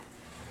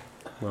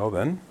Well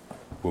then,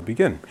 we'll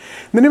begin. In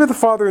the name of the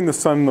Father, and the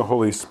Son, and the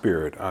Holy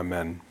Spirit.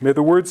 Amen. May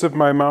the words of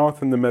my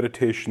mouth and the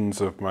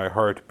meditations of my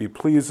heart be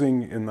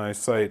pleasing in thy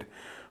sight,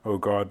 O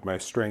God, my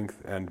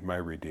strength and my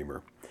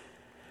Redeemer.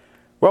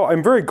 Well,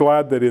 I'm very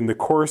glad that in the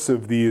course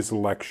of these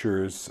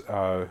lectures,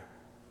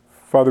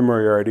 Father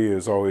Moriarty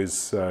has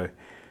always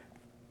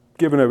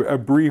given a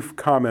brief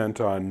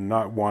comment on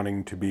not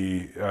wanting to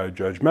be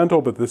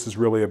judgmental, but this is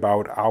really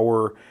about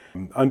our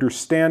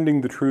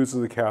understanding the truths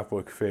of the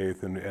Catholic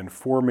faith and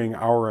forming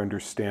our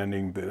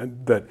understanding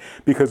that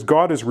because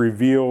God has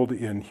revealed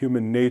in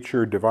human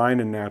nature, divine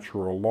and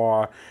natural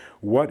law,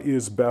 what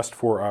is best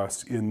for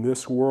us in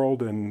this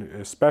world and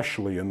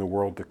especially in the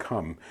world to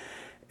come.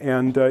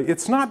 And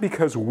it's not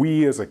because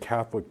we as a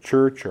Catholic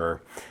Church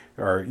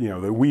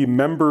that we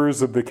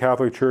members of the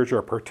Catholic Church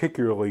are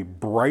particularly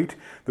bright,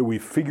 that we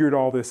figured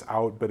all this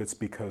out, but it's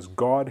because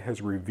God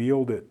has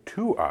revealed it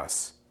to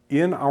us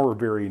in our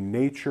very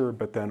nature,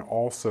 but then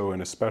also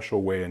in a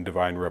special way in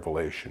divine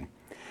revelation.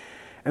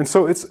 And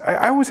so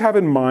I always have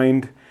in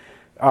mind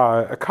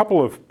a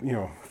couple of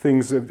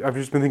things. I've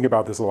just been thinking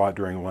about this a lot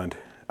during Lent.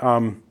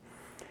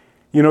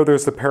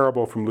 There's the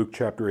parable from Luke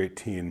chapter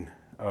 18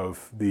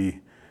 of the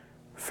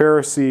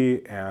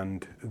Pharisee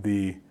and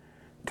the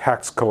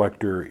tax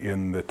collector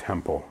in the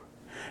temple.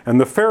 And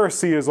the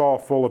Pharisee is all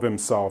full of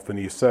himself and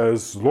he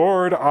says,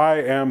 "Lord, I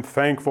am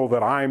thankful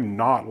that I'm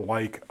not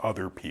like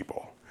other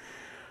people.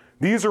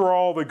 These are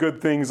all the good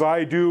things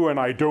I do and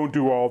I don't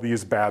do all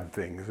these bad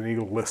things." And he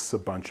lists a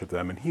bunch of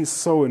them and he's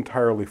so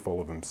entirely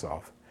full of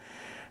himself.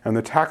 And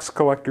the tax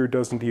collector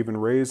doesn't even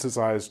raise his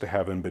eyes to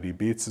heaven, but he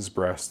beats his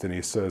breast and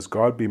he says,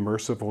 "God, be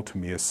merciful to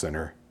me, a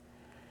sinner."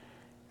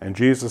 And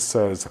Jesus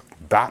says,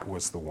 that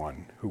was the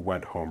one who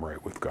went home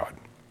right with God.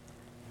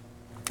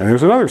 And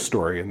there's another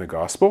story in the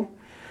gospel.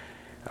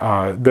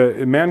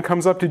 The man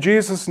comes up to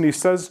Jesus and he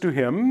says to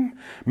him,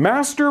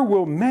 "Master,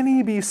 will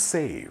many be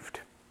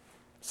saved?"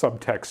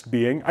 Subtext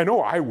being, I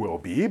know I will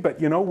be, but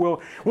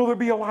will there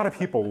be a lot of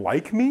people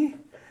like me?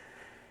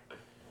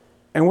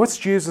 And what's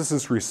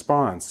Jesus'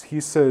 response? He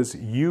says,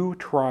 "You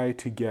try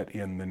to get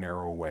in the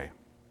narrow way."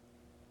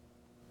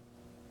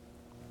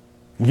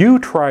 You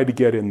try to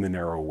get in the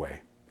narrow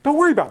way. Don't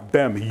worry about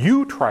them.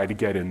 You try to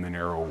get in the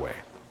narrow way.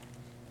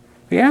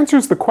 The answer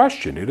is the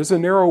question. It is a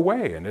narrow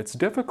way, and it's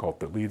difficult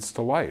that leads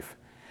to life,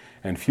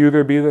 and few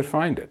there be that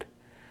find it.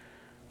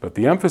 But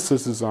the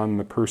emphasis is on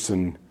the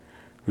person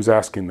who's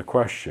asking the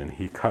question.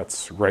 He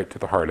cuts right to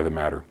the heart of the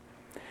matter.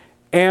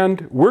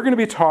 And we're going to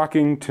be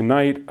talking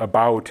tonight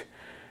about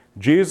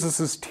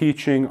Jesus'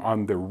 teaching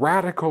on the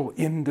radical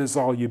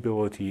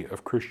indissolubility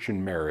of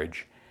Christian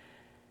marriage.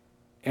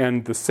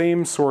 And the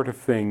same sort of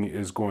thing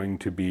is going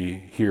to be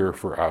here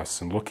for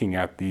us, and looking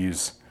at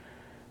these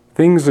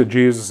things that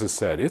Jesus has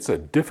said. It's a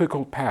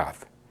difficult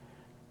path,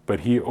 but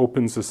he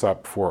opens this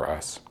up for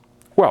us.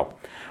 Well,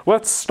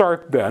 let's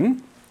start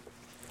then.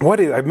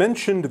 I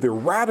mentioned the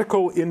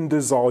radical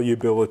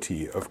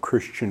indissolubility of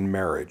Christian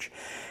marriage.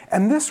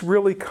 And this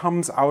really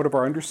comes out of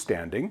our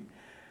understanding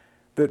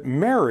that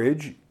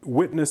marriage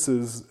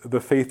witnesses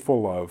the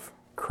faithful love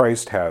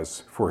Christ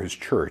has for his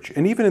church.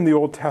 And even in the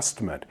Old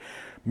Testament,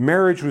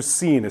 marriage was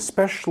seen,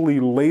 especially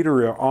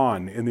later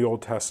on in the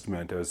Old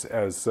Testament, as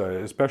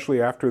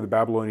especially after the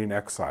Babylonian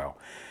exile,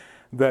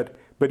 but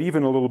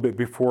even a little bit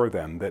before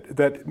then,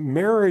 that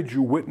marriage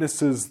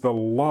witnesses the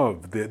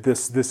love,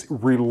 this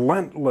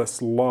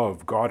relentless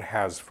love God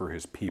has for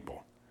his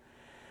people.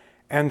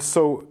 And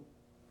so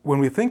when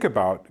we think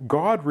about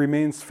God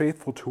remains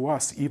faithful to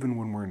us even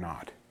when we're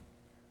not.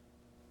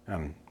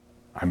 And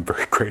I'm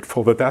very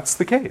grateful that that's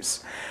the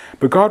case.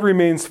 But God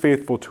remains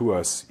faithful to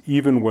us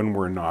even when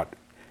we're not.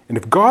 And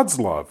if God's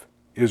love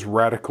is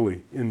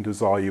radically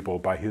indissoluble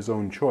by his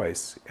own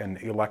choice and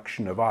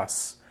election of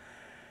us,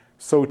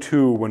 so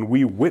too when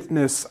we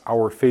witness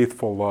our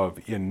faithful love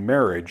in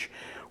marriage,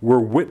 we're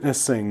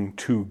witnessing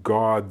to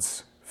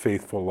God's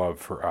faithful love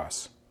for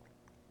us.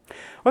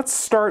 Let's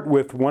start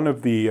with one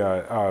of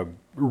the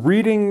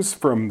readings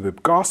from the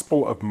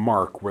Gospel of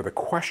Mark, where the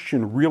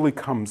question really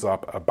comes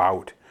up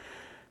about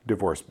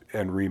divorce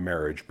and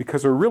remarriage,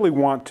 because I really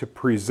want to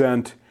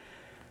present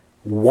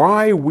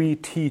why we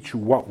teach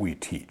what we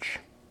teach.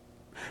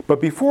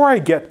 But before I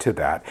get to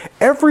that,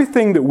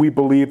 everything that we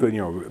believe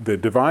that, the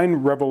divine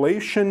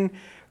revelation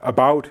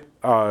about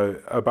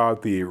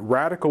the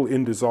radical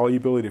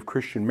indissolubility of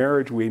Christian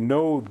marriage, we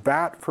know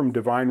that from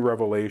divine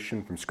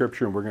revelation, from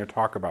Scripture, and we're going to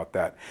talk about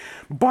that.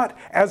 But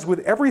as with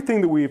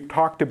everything that we've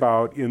talked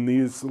about in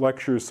these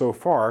lectures so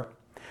far,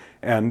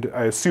 and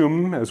I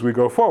assume as we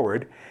go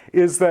forward,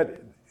 is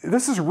that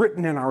this is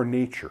written in our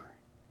nature.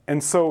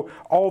 And so,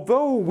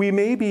 although we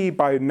may be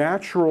by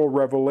natural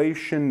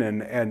revelation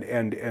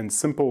and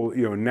simple,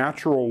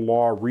 natural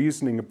law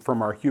reasoning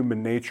from our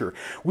human nature,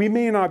 we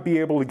may not be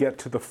able to get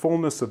to the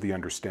fullness of the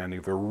understanding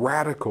of the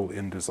radical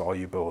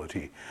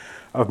indissolubility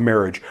of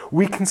marriage.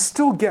 We can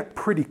still get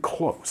pretty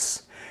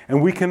close.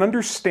 And we can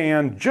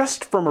understand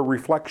just from a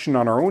reflection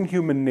on our own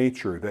human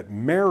nature that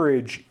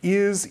marriage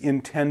is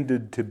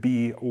intended to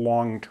be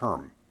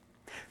long-term.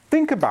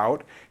 Think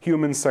about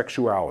human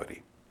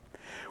sexuality.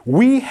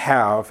 We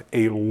have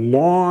a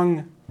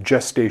long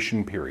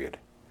gestation period.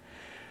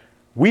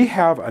 We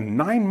have a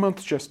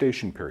 9-month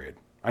gestation period.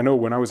 I know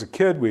when I was a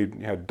kid, we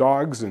had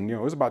dogs and it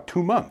was about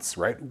 2 months,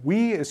 right?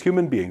 We as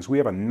human beings, we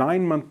have a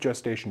 9-month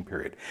gestation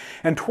period.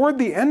 And toward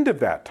the end of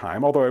that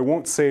time, although I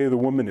won't say the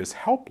woman is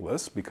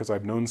helpless, because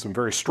I've known some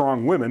very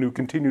strong women who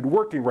continued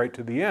working right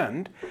to the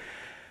end,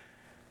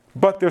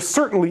 but they're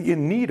certainly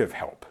in need of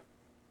help.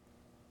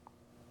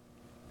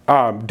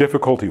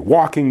 Difficulty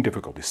walking,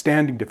 difficulty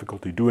standing,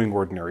 difficulty doing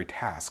ordinary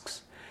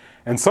tasks.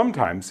 And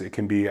sometimes it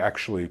can be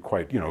actually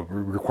quite,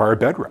 require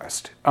bed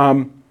rest.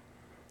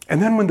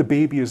 And then when the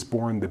baby is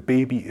born, the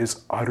baby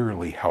is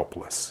utterly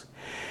helpless.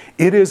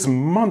 It is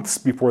months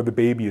before the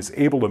baby is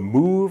able to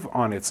move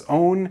on its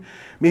own,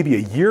 maybe a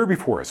year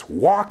before it's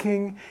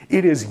walking.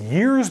 It is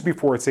years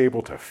before it's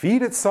able to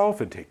feed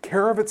itself and take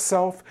care of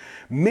itself.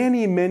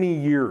 Many, many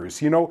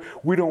years.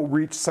 We don't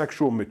reach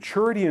sexual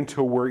maturity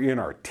until we're in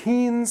our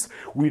teens.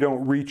 We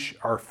don't reach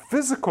our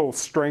physical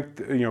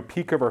strength,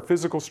 peak of our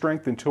physical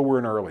strength until we're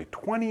in our early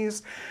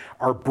 20s.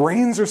 Our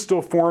brains are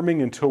still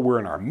forming until we're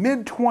in our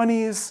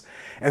mid-20s.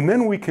 And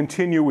then we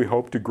continue, we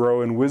hope, to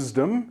grow in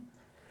wisdom.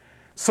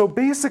 So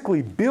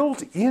basically,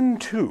 built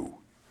into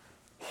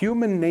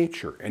human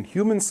nature and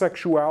human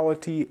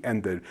sexuality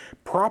and the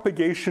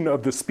propagation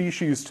of the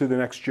species to the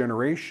next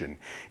generation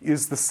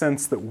is the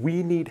sense that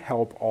we need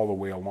help all the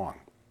way along.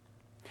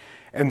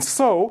 And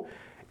so,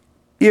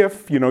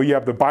 if you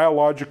have the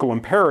biological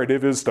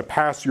imperative is to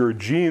pass your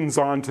genes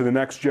on to the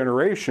next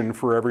generation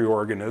for every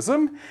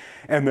organism,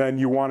 and then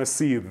you want to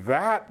see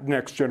that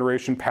next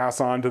generation pass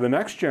on to the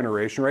next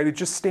generation, right? It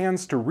just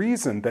stands to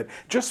reason that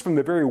just from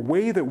the very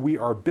way that we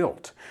are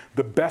built,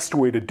 the best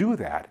way to do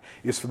that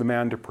is for the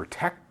man to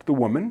protect the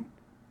woman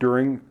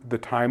during the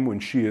time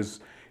when she is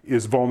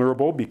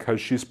vulnerable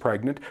because she's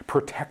pregnant,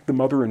 protect the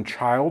mother and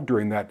child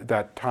during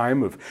that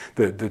time of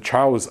the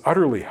child is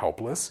utterly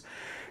helpless,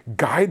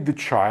 guide the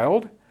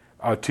child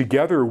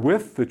together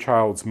with the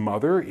child's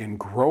mother in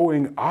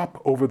growing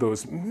up over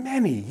those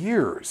many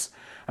years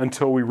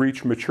until we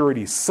reach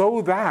maturity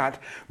so that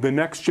the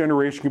next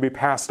generation can be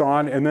passed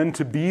on and then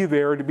to be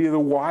there to be the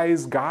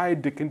wise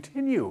guide to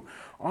continue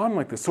on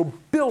like this. So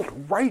built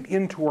right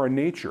into our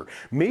nature.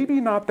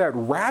 Maybe not that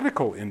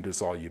radical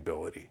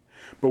indissolubility,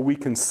 but we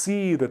can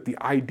see that the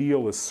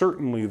ideal is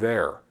certainly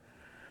there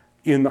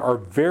in our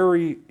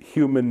very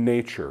human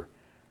nature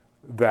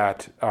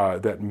that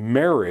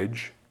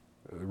marriage,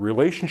 the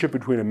relationship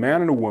between a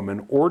man and a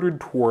woman ordered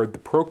toward the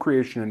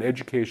procreation and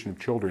education of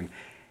children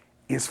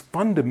is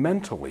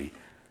fundamentally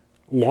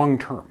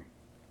long-term.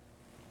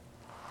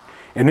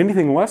 And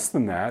anything less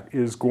than that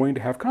is going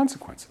to have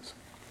consequences.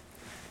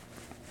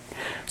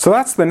 So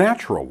that's the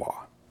natural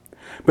law.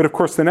 But of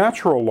course, the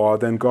natural law,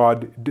 then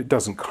God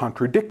doesn't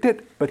contradict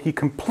it, but he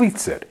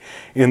completes it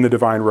in the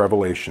divine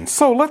revelation.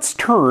 So let's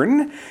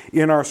turn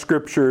in our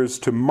scriptures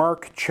to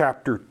Mark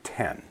chapter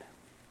 10.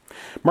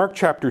 Mark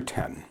chapter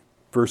 10,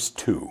 verse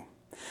 2.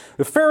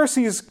 The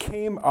Pharisees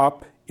came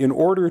up in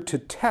order to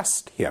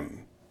test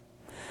him,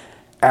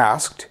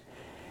 asked,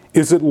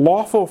 "Is it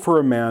lawful for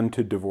a man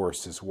to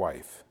divorce his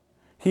wife?"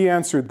 He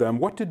answered them,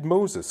 "What did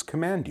Moses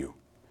command you?"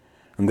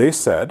 And they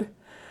said,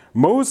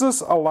 "Moses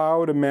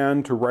allowed a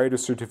man to write a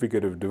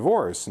certificate of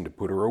divorce and to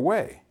put her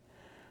away."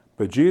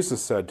 But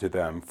Jesus said to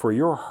them, "For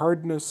your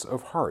hardness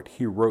of heart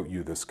he wrote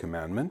you this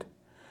commandment.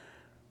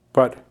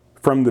 But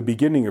from the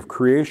beginning of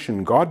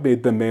creation God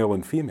made them male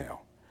and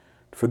female.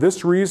 For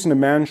this reason a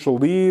man shall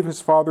leave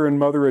his father and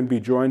mother and be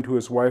joined to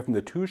his wife, and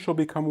the two shall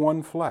become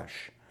one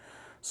flesh.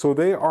 So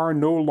they are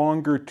no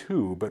longer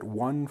two, but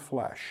one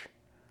flesh.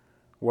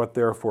 What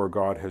therefore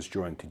God has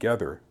joined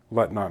together,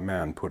 let not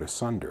man put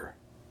asunder."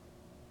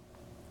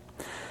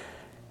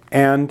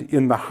 And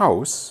in the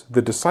house,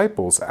 the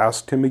disciples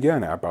asked him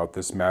again about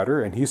this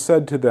matter, and he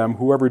said to them,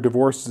 "Whoever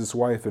divorces his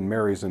wife and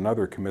marries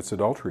another commits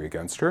adultery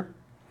against her.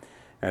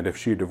 And if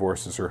she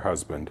divorces her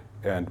husband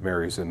and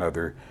marries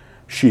another,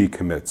 she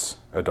commits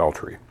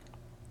adultery."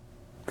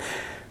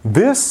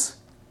 This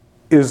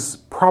is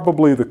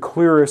probably the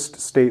clearest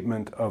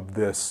statement of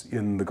this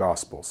in the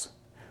Gospels.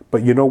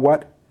 But you know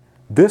what?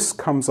 This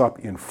comes up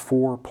in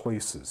 4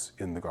 places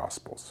in the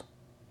Gospels.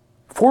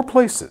 4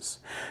 places.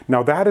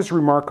 Now that is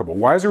remarkable.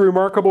 Why is it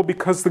remarkable?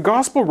 Because the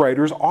Gospel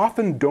writers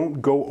often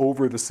don't go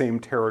over the same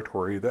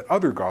territory that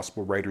other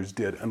Gospel writers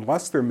did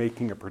unless they're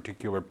making a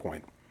particular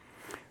point.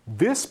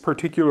 This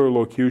particular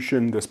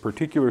locution, this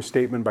particular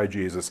statement by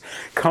Jesus,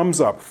 comes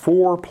up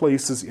 4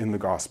 places in the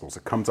Gospels.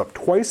 It comes up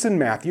twice in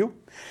Matthew,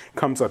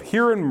 comes up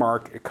here in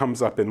Mark, it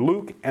comes up in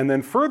Luke, and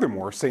then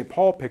furthermore, St.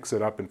 Paul picks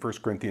it up in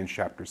 1 Corinthians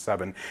chapter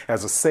 7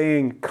 as a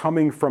saying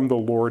coming from the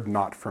Lord,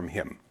 not from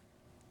him.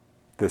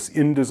 This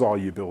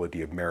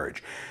indissolubility of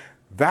marriage.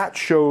 That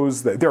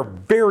shows that there are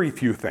very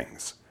few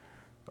things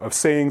of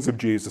sayings of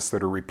Jesus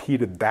that are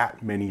repeated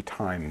that many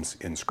times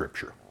in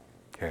Scripture.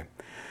 Okay?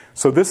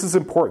 So this is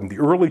important. The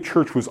early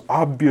church was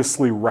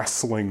obviously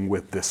wrestling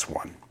with this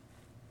one.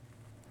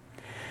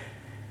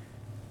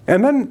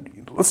 And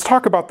then let's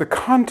talk about the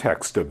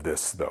context of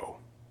this, though,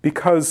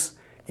 because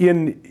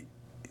in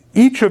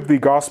Each of the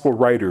gospel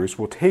writers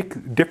will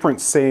take different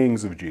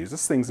sayings of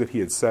Jesus, things that he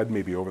had said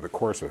maybe over the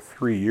course of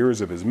 3 years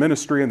of his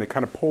ministry, and they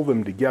kind of pull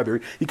them together.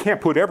 You can't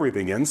put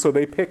everything in, so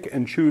they pick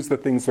and choose the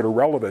things that are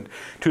relevant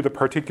to the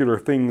particular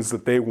things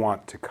that they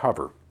want to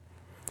cover.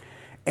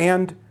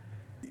 And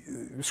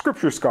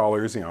scripture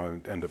scholars,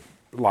 and a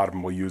lot of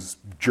them will use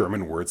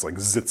German words like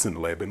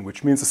Sitzenleben,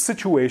 which means a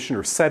situation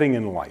or setting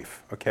in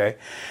life, okay?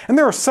 And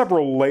there are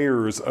several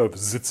layers of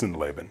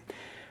Sitzenleben.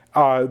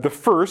 The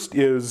first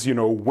is,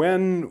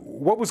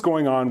 what was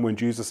going on when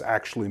Jesus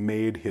actually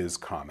made his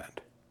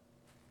comment?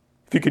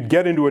 If you could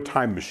get into a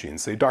time machine,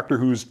 say Doctor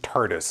Who's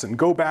TARDIS, and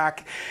go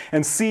back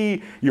and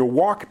see,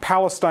 walk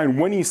Palestine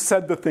when he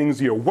said the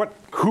things,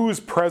 who's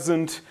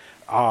present,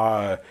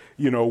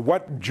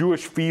 what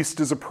Jewish feast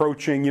is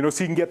approaching,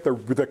 so you can get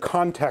the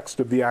context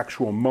of the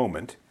actual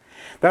moment.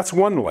 That's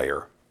one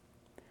layer,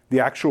 the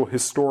actual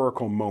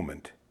historical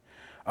moment.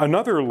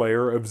 Another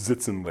layer of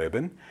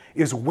Sitzenleben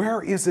is,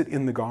 where is it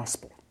in the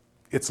gospel?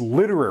 It's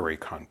literary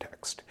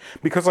context.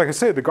 Because like I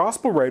say, the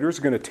gospel writers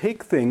are going to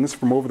take things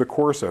from over the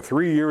course of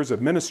 3 years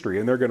of ministry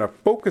and they're going to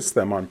focus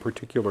them on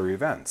particular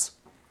events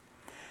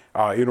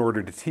in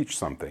order to teach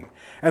something.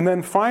 And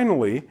then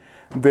finally,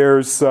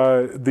 there's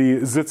the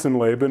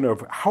Sitzenleben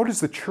of, how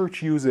does the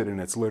church use it in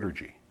its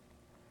liturgy?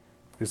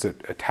 Is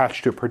it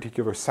attached to a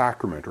particular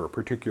sacrament or a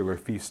particular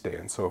feast day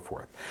and so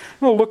forth?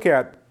 We'll look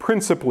at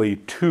principally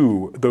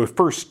the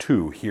first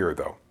two here,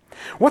 though.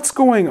 What's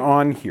going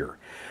on here?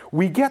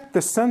 We get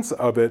the sense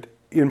of it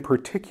in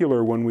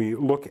particular when we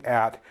look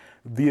at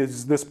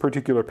this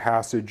particular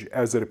passage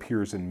as it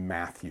appears in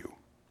Matthew.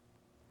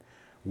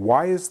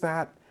 Why is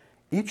that?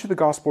 Each of the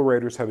gospel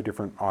writers have a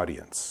different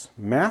audience.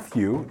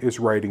 Matthew is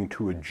writing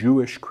to a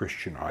Jewish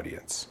Christian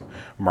audience.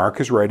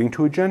 Mark is writing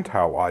to a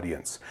Gentile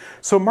audience.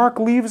 So Mark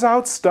leaves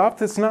out stuff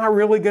that's not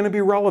really going to be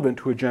relevant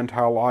to a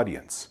Gentile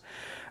audience.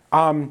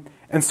 And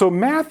so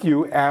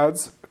Matthew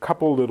adds a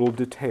couple little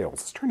details.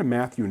 Let's turn to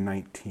Matthew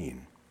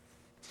 19.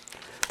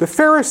 The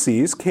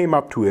Pharisees came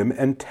up to him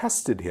and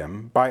tested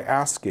him by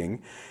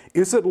asking,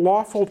 "Is it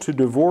lawful to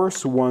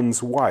divorce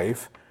one's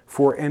wife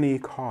for any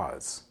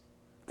cause?"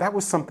 That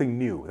was something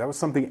new. That was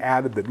something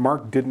added that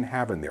Mark didn't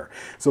have in there.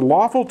 Is it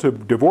lawful to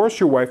divorce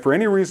your wife for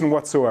any reason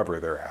whatsoever,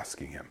 they're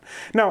asking him.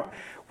 Now,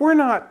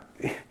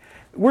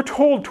 we're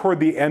told toward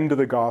the end of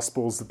the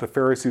Gospels that the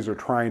Pharisees are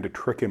trying to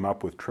trick him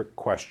up with trick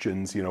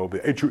questions.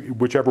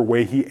 Whichever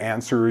way he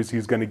answers,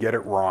 he's going to get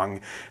it wrong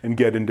and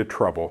get into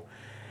trouble.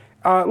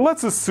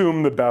 Let's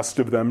assume the best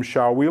of them,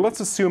 shall we? Let's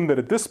assume that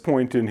at this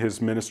point in his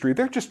ministry,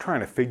 they're just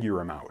trying to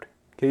figure him out.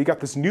 Okay, you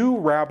got this new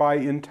rabbi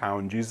in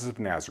town, Jesus of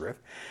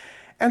Nazareth,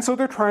 and so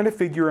they're trying to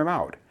figure him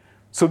out.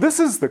 So this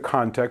is the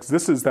context,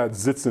 this is that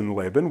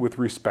Sitzenleben with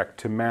respect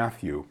to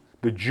Matthew,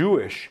 the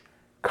Jewish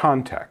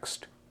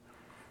context.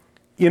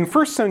 In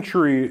first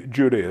century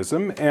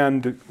Judaism,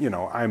 and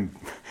I'm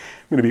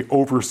going to be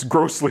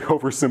grossly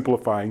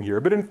oversimplifying here,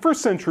 but in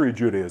first century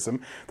Judaism,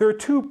 there are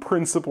two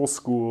principal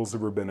schools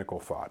of rabbinical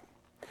thought.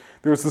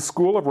 There's the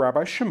school of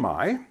Rabbi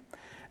Shammai,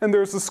 and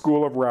there's the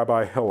school of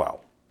Rabbi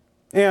Hillel.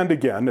 And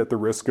again, at the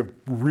risk of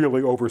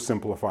really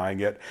oversimplifying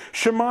it,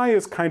 Shammai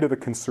is kind of the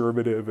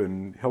conservative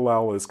and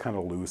Hillel is kind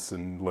of loose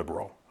and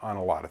liberal on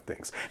a lot of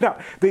things. Now,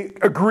 they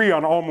agree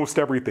on almost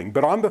everything,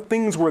 but on the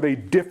things where they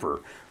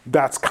differ,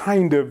 that's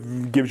kind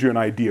of gives you an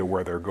idea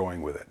where they're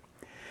going with it.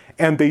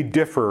 And they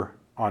differ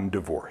on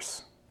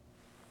divorce.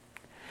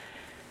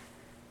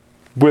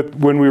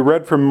 When we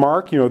read from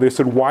Mark, they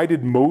said, why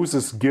did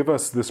Moses give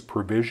us this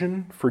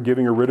provision for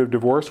giving a writ of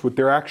divorce? What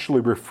they're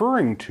actually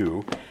referring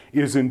to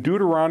is in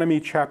Deuteronomy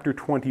chapter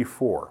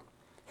 24.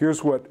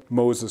 Here's what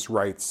Moses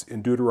writes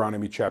in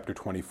Deuteronomy chapter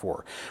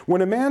 24.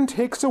 When a man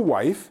takes a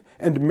wife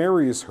and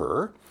marries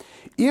her,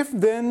 if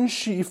then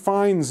she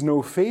finds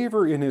no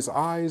favor in his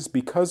eyes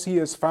because he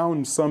has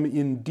found some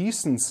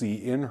indecency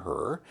in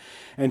her,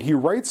 and he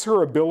writes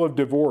her a bill of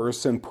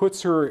divorce and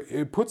puts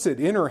it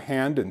in her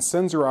hand and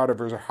sends her out of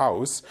her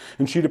house,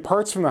 and she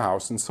departs from the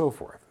house and so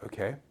forth,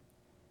 okay?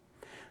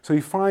 So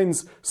he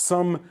finds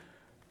some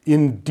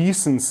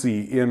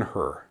indecency in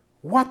her.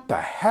 What the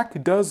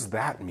heck does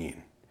that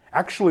mean?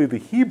 Actually, the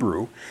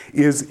Hebrew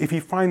is if he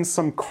finds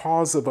some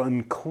cause of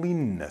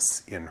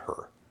uncleanness in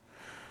her.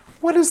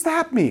 What does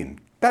that mean?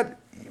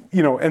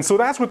 And so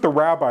that's what the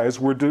rabbis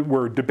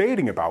were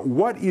debating about.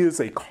 What is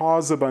a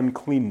cause of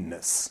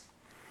uncleanness?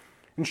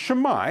 And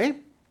Shammai,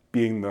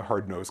 being the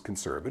hard-nosed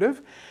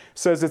conservative,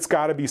 says it's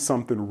got to be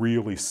something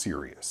really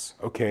serious,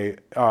 okay?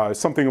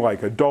 Something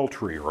like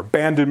adultery or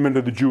abandonment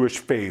of the Jewish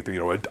faith,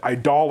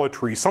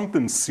 idolatry,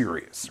 something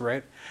serious,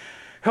 right?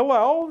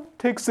 Hillel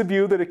takes the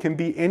view that it can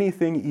be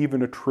anything,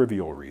 even a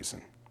trivial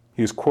reason.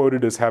 He's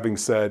quoted as having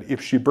said, if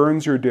she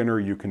burns your dinner,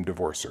 you can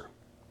divorce her.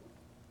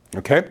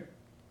 Okay?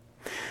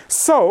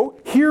 So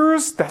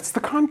that's the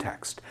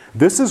context.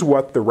 This is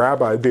what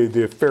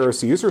the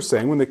Pharisees are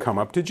saying when they come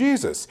up to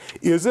Jesus.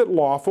 Is it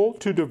lawful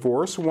to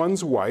divorce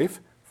one's wife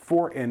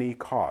for any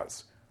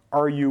cause?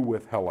 Are you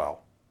with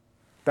Hillel?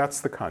 That's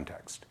the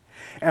context.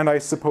 And I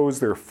suppose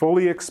they're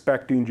fully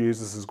expecting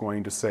Jesus is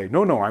going to say,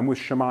 no, I'm with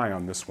Shammai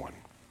on this one.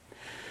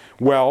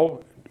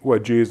 Well,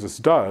 what Jesus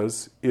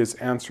does is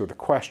answer the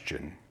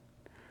question,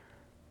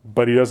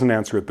 but he doesn't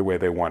answer it the way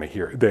they want to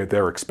hear,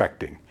 they're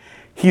expecting.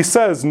 He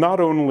says not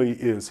only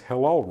is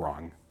Hillel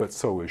wrong, but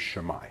so is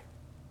Shammai.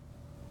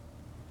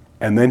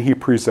 And then he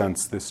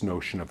presents this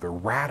notion of the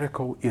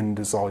radical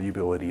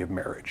indissolubility of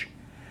marriage.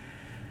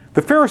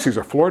 The Pharisees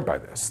are floored by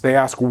this. They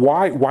ask,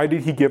 why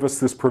did he give us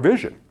this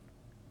provision?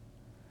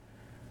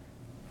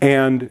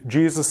 And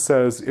Jesus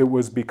says it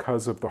was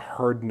because of the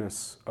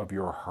hardness of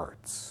your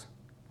hearts.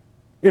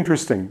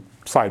 Interesting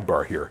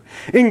sidebar here.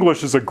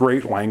 English is a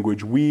great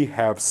language. We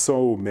have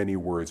so many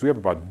words. We have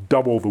about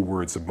double the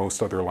words of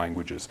most other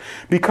languages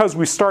because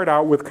we start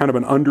out with kind of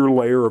an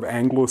underlayer of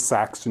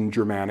Anglo-Saxon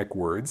Germanic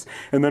words,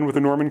 and then with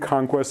the Norman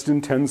Conquest in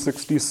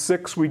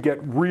 1066 we get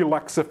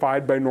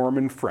re-lexified by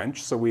Norman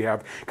French, so we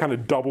have kind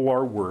of double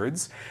our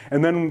words.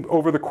 And then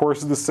over the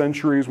course of the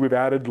centuries we've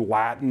added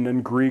Latin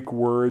and Greek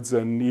words,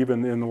 and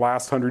even in the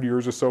last 100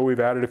 years or so we've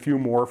added a few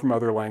more from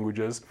other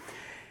languages.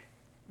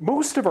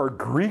 Most of our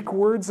Greek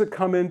words that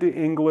come into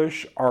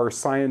English are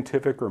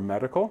scientific or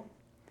medical.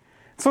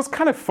 So it's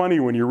kind of funny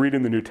when you read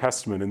in the New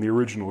Testament in the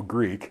original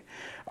Greek,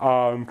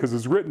 because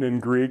it's written in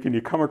Greek and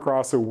you come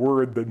across a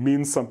word that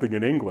means something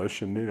in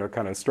English and it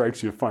kind of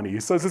strikes you funny.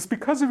 He says, it's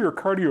because of your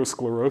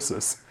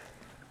cardiosclerosis.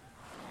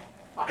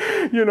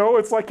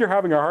 It's like you're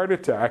having a heart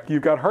attack.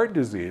 You've got heart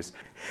disease.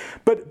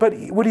 But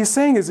what he's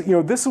saying is,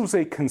 this was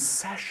a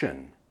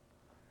concession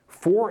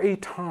for a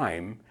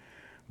time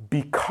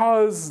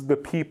because the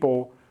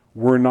people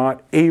were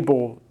not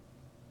able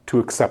to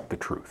accept the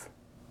truth.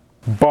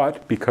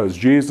 But because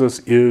Jesus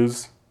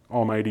is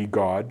Almighty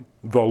God,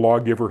 the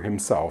lawgiver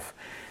himself,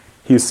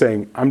 he's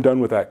saying, I'm done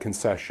with that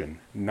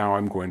concession. Now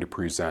I'm going to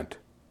present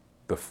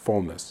the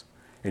fullness.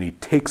 And he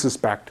takes us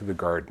back to the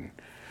garden.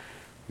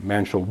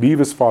 Man shall leave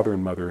his father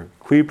and mother,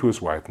 cleave to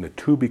his wife, and the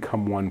two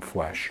become one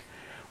flesh.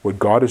 What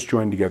God has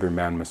joined together,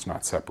 man must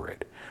not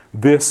separate.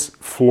 This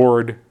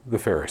floored the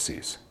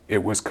Pharisees.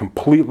 It was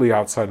completely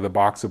outside of the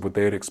box of what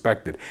they had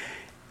expected.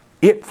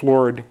 It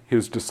floored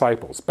his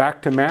disciples.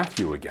 Back to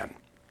Matthew again.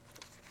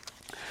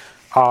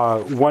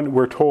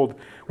 We're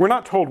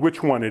not told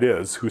which one it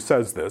is who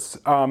says this,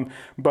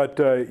 but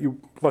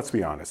let's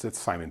be honest, it's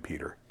Simon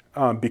Peter,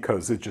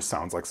 because it just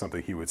sounds like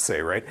something he would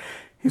say, right?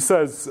 He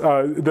says,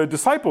 the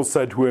disciples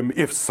said to him,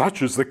 if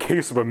such is the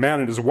case of a man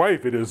and his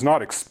wife, it is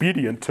not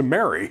expedient to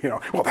marry.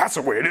 Well, that's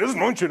the way it is.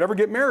 No one should ever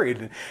get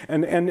married.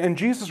 And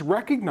Jesus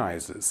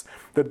recognizes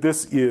that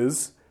this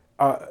is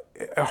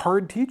a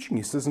hard teaching.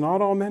 He says,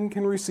 not all men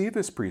can receive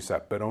this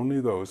precept, but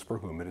only those for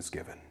whom it is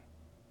given.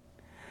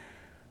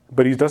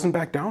 But he doesn't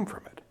back down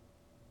from it.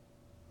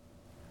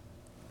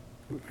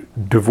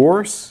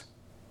 Divorce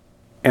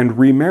and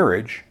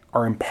remarriage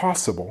are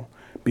impossible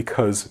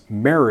because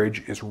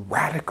marriage is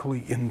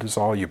radically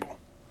indissoluble.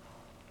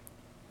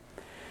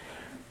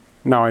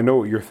 Now, I know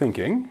what you're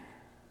thinking,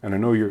 and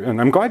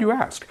I'm glad you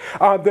asked.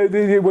 What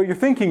you're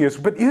thinking is,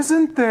 but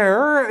isn't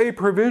there a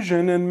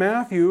provision in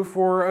Matthew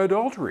for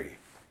adultery?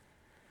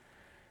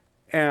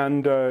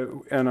 And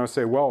I'll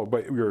say, well,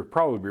 what you're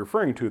probably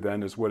referring to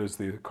then is what is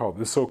the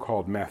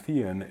so-called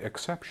Matthean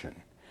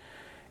exception.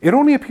 It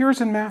only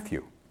appears in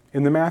Matthew.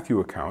 In the Matthew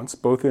accounts,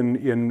 both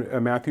in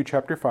Matthew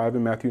chapter 5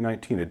 and Matthew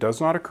 19. It does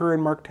not occur in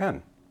Mark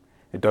 10.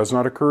 It does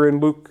not occur in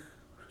Luke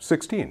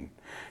 16.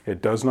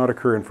 It does not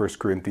occur in 1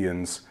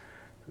 Corinthians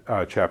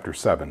chapter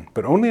 7.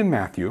 But only in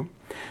Matthew,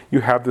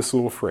 you have this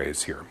little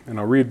phrase here. And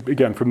I'll read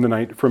again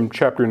from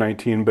chapter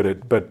 19, but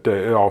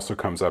it also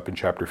comes up in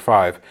chapter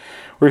 5,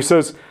 where he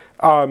says,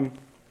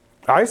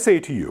 I say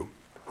to you,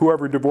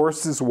 whoever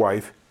divorces his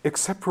wife,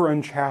 except for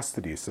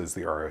unchastity, says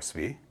the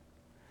RSV,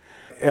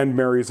 and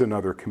marries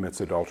another commits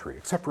adultery,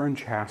 except for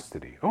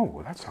unchastity. Oh,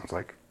 well, that sounds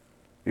like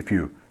if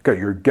you got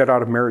your get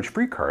out of marriage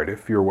free card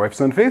if your wife's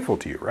unfaithful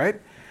to you,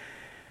 right?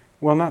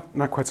 Well,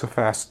 not quite so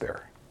fast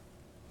there.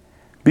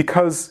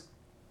 Because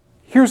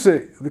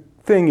the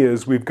thing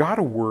is, we've got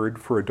a word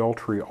for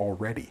adultery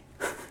already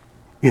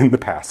in the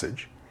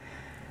passage.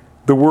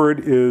 The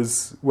word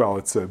is, well,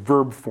 it's a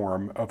verb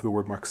form of the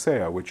word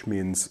marxea, which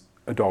means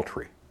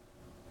adultery.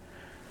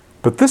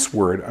 But this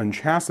word,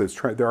 unchastity,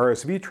 the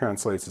RSV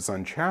translates as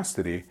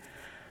unchastity,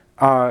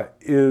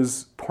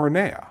 is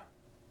porneia.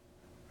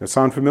 That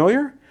sound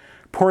familiar?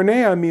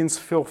 Porneia means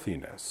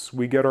filthiness.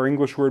 We get our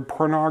English word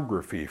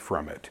pornography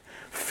from it.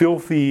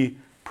 Filthy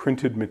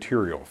printed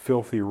material,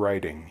 filthy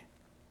writing.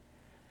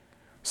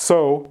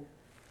 So,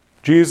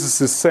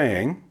 Jesus is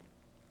saying,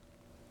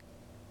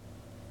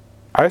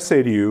 I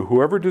say to you,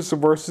 whoever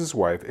divorces his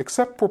wife,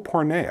 except for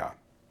porneia,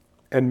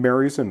 and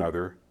marries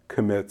another,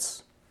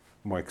 commits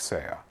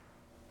moixeia.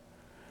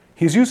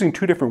 He's using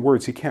two different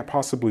words. He can't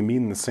possibly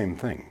mean the same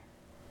thing.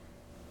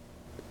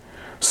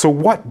 So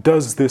what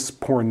does this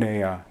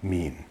porneia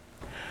mean?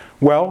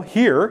 Well,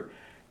 here,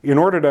 in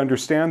order to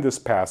understand this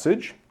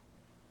passage,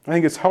 I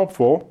think it's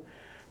helpful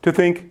to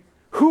think,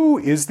 who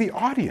is the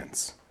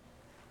audience?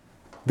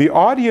 The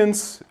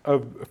audience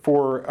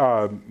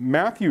for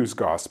Matthew's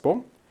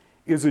gospel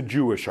is a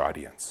Jewish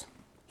audience.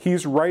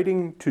 He's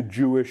writing to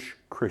Jewish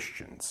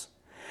Christians.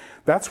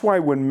 That's why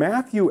when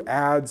Matthew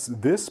adds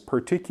this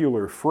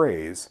particular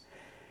phrase,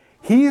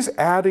 he's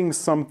adding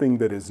something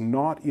that is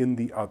not in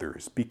the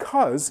others,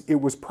 because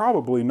it was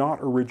probably not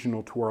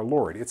original to our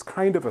Lord. It's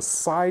kind of a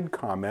side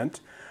comment,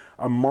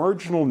 a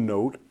marginal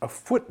note, a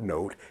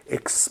footnote,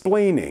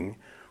 explaining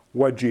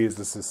what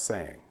Jesus is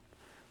saying.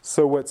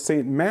 So what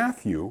St.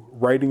 Matthew,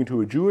 writing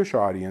to a Jewish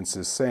audience,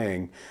 is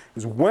saying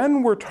is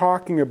when we're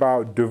talking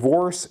about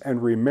divorce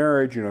and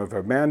remarriage, if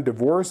a man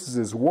divorces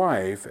his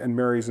wife and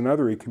marries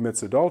another, he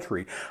commits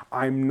adultery,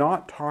 I'm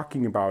not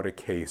talking about a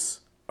case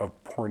of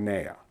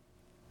porneia.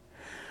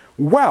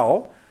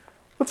 Well,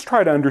 let's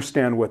try to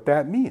understand what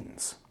that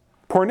means.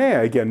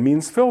 Porneia, again,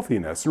 means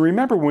filthiness. And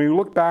remember, when we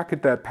look back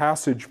at that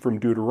passage from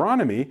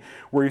Deuteronomy,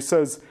 where he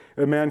says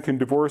a man can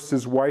divorce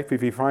his wife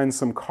if he finds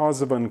some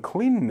cause of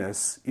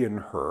uncleanness in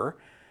her,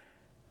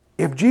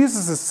 if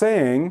Jesus is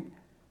saying,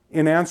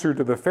 in answer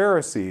to the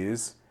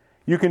Pharisees,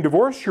 you can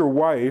divorce your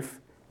wife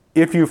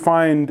if you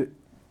find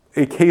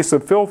a case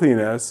of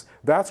filthiness,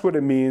 that's what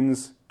it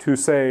means to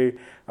say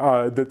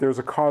that there's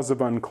a cause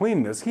of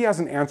uncleanness. He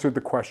hasn't answered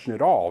the question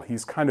at all.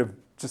 He's kind of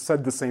just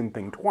said the same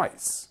thing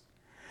twice.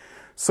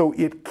 So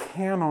it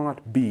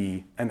cannot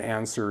be an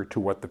answer to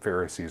what the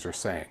Pharisees are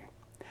saying.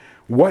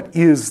 What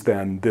is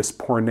then this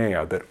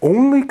porneia that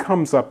only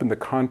comes up in the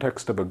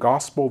context of a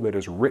gospel that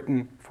is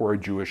written for a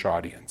Jewish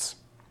audience?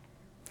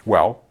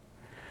 Well,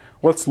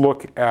 let's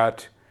look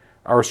at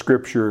our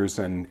scriptures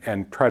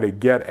and try to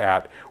get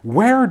at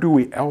where do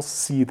we else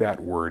see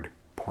that word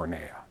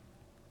porneia,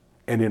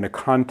 and in a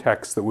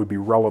context that would be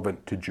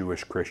relevant to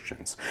Jewish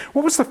Christians.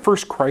 What was the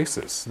first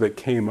crisis that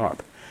came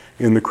up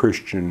in the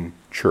Christian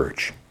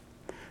church?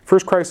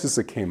 First crisis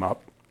that came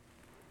up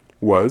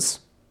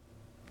was,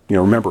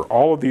 remember,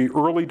 all of the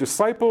early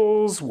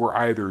disciples were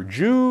either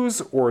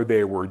Jews or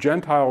they were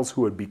Gentiles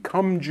who had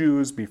become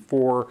Jews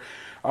before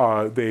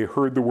they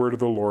heard the word of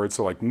the Lord.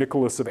 So like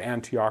Nicholas of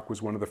Antioch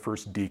was one of the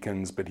first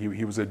deacons, but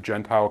he was a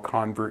Gentile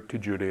convert to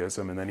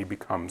Judaism, and then he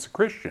becomes a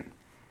Christian.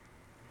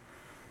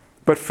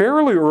 But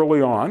fairly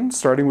early on,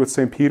 starting with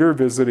St. Peter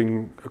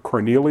visiting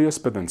Cornelius,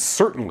 but then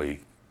certainly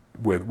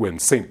when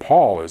St.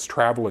 Paul is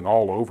traveling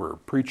all over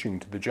preaching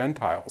to the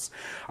Gentiles,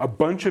 a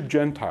bunch of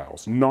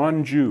Gentiles,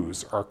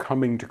 non-Jews, are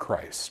coming to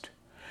Christ.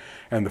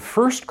 And the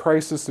first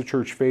crisis the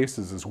church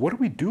faces is, what do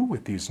we do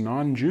with these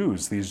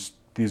non-Jews,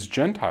 these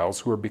Gentiles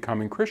who are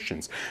becoming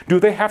Christians?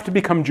 Do they have to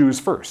become Jews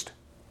first?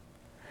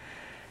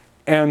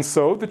 And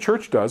so the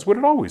church does what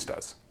it always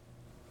does.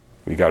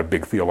 We got a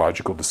big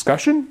theological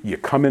discussion. You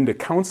come into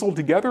council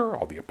together,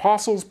 all the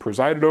apostles,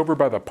 presided over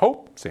by the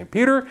Pope, St.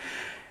 Peter,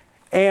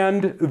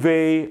 and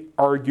they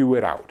argue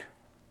it out.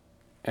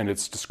 And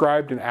it's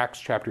described in Acts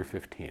chapter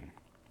 15.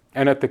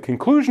 And at the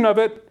conclusion of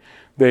it,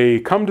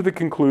 they come to the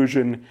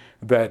conclusion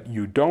that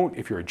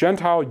if you're a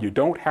Gentile, you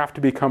don't have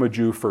to become a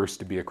Jew first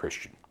to be a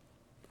Christian.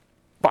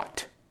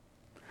 But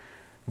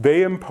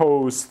they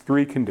impose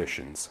 3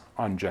 conditions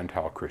on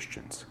Gentile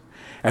Christians.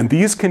 And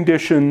these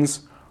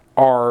conditions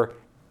are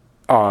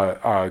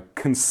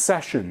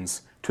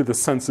concessions to the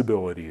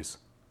sensibilities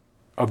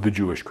of the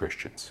Jewish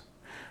Christians.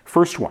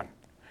 First one,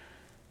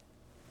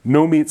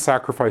 no meat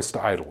sacrificed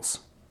to idols.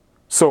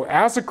 So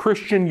as a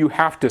Christian, you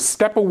have to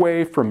step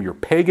away from your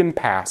pagan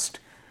past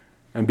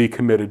and be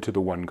committed to the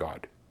one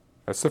God.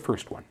 That's the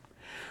first one.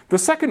 The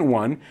second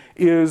one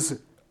is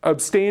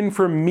abstain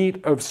from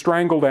meat of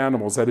strangled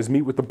animals, that is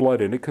meat with the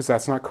blood in it, because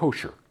that's not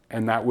kosher.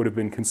 And that would have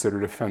been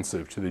considered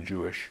offensive to the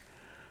Jewish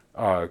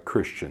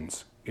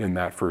Christians in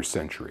that first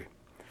century.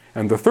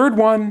 And the third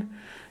one,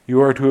 you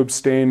are to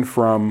abstain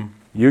from,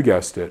 you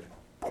guessed it,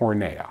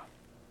 porneia.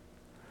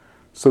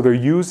 So they're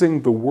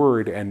using the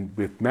word, and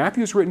with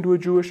Matthew's written to a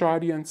Jewish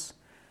audience,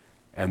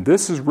 and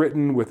this is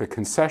written with a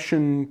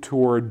concession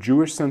toward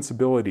Jewish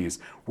sensibilities,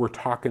 we're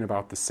talking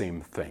about the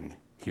same thing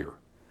here.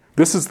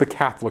 This is the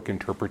Catholic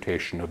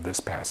interpretation of this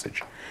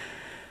passage.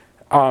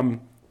 And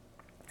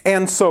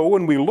so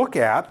when we look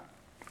at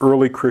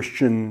early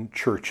Christian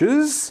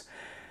churches,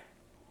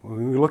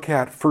 when we look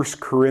at 1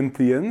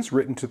 Corinthians,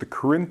 written to the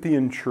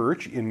Corinthian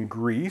church in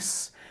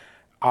Greece,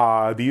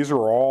 these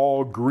are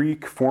all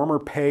Greek former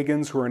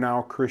pagans who are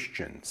now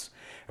Christians.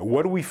 And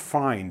what do we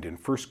find in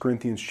 1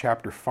 Corinthians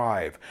chapter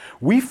 5?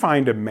 We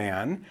find a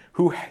man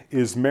who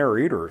is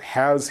married or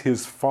has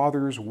his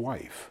father's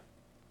wife.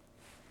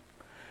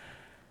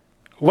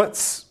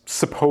 Let's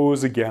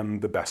suppose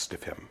again the best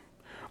of him.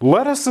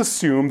 Let us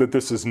assume that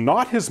this is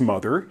not his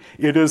mother,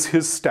 it is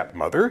his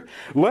stepmother.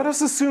 Let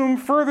us assume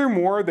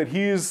furthermore that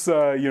he's,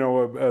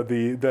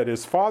 that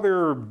his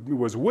father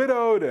was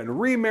widowed and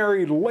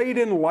remarried late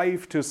in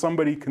life to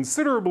somebody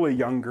considerably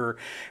younger.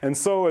 And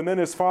then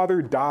his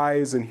father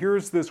dies, and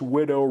here's this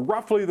widow,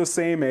 roughly the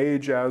same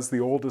age as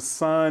the oldest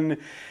son.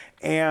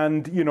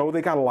 And,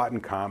 they got a lot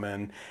in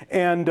common.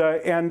 And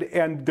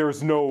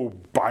there's no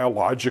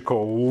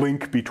biological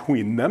link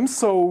between them.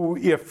 So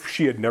if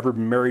she had never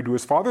been married to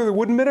his father, there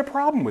wouldn't have been a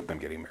problem with them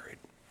getting married.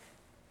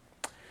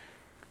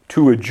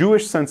 To a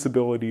Jewish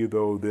sensibility,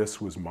 though, this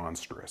was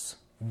monstrous.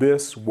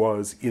 This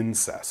was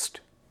incest.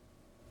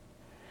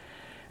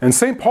 And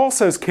St. Paul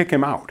says, kick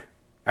him out.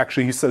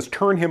 Actually, he says,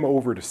 turn him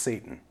over to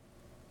Satan.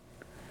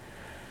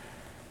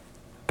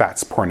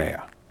 That's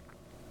porneia.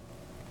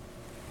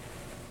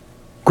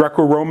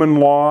 Greco-Roman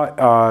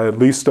law, at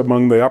least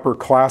among the upper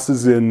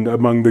classes,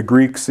 among the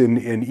Greeks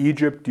in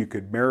Egypt, you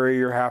could marry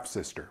your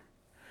half-sister.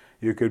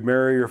 You could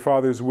marry your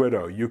father's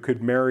widow. You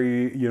could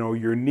marry,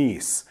 your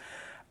niece.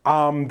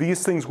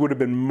 These things would have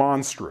been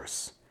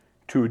monstrous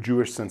to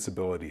Jewish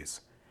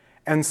sensibilities.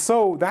 And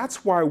so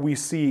that's why we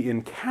see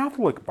in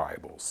Catholic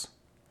Bibles,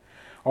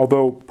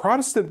 although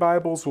Protestant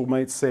Bibles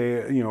might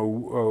say,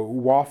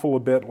 waffle a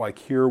bit, like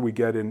here we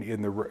get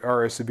in the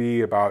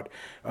RSV about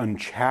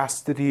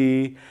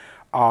unchastity.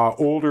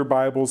 Older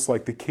Bibles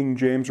like the King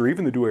James or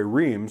even the Douay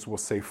Rheims will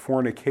say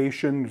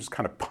fornication, just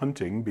kind of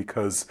punting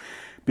because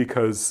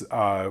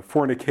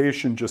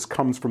fornication just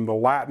comes from the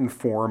Latin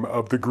form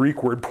of the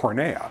Greek word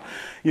porneia.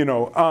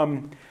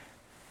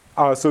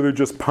 So they're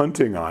just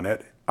punting on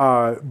it.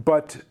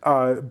 But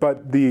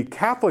the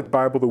Catholic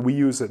Bible that we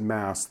use at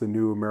Mass, the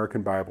New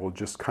American Bible,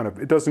 just kind of,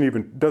 it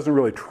doesn't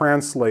really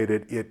translate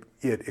it.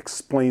 It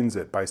explains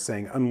it by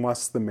saying,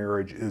 unless the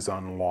marriage is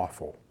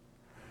unlawful.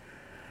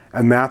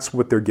 And that's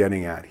what they're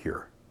getting at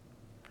here.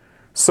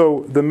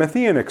 So the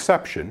Matthean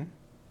exception,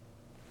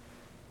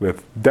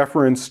 with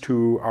deference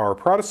to our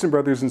Protestant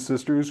brothers and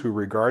sisters who have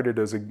regarded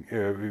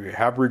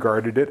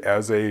it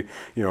as a,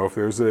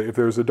 if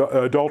there's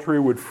adultery,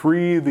 would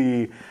free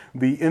the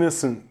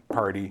innocent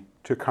party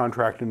to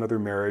contract another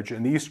marriage,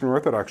 and the Eastern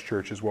Orthodox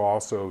churches will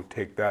also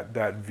take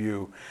that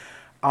view.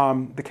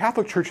 The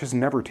Catholic Church has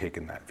never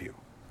taken that view.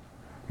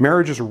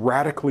 Marriage is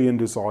radically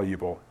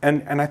indissoluble,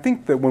 and I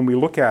think that when we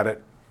look at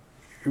it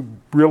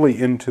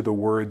really into the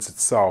words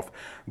itself,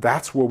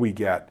 that's what we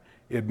get.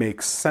 It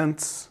makes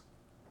sense.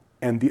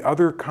 And the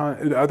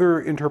other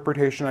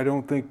interpretation I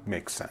don't think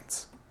makes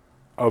sense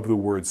of the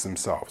words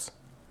themselves.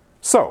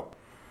 So,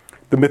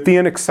 the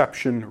Matthean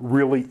exception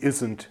really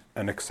isn't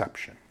an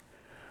exception.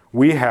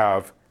 We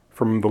have,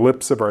 from the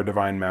lips of our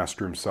Divine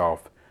Master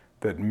himself,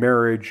 that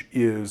marriage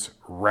is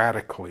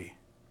radically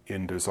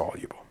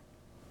indissoluble.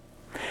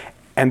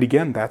 And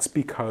again, that's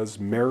because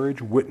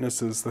marriage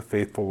witnesses the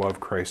faithful love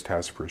Christ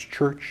has for his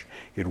church.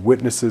 It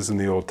witnesses in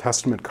the Old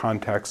Testament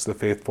context the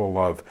faithful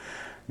love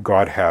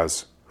God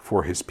has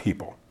for his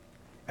people.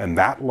 And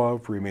that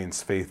love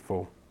remains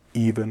faithful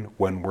even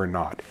when we're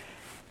not.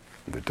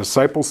 The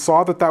disciples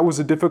saw that was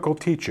a difficult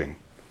teaching,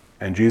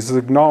 and Jesus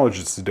acknowledged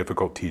it's a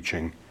difficult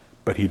teaching,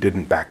 but he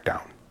didn't back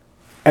down.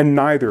 And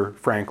neither,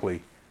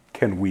 frankly,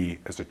 can we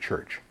as a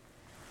church.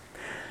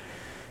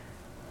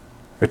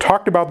 I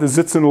talked about the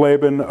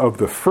Sitzenleben of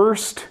the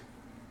first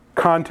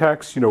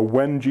context,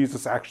 when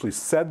Jesus actually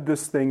said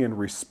this thing in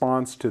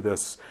response to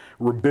this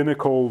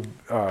rabbinical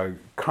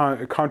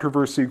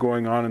controversy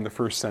going on in the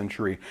first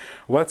century.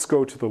 Let's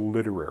go to the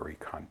literary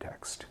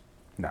context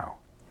now.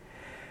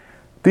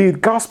 The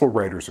gospel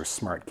writers are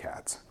smart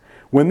cats.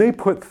 When they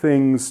put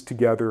things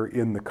together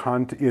in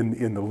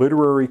the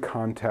literary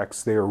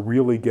context, they are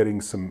really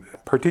getting some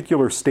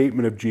particular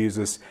statement of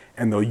Jesus,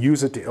 and they'll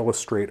use it to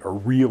illustrate a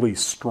really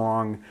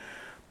strong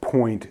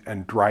point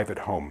and drive it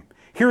home.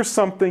 Here's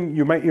something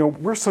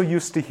we're so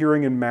used to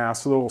hearing in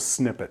Mass, little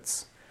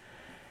snippets.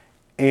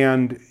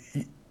 And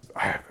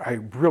I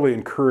really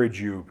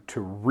encourage you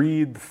to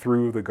read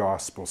through the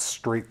Gospel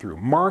straight through.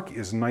 Mark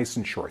is nice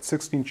and short,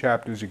 16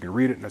 chapters, you can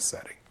read it in a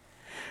setting.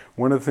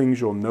 One of the things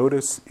you'll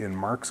notice in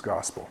Mark's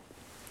Gospel,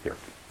 here,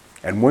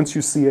 and once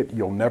you see it,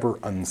 you'll never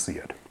unsee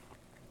it.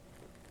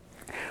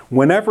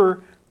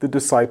 Whenever the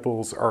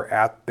disciples are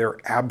at their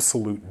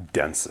absolute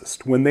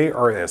densest, when they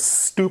are as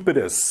stupid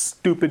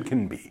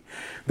can be,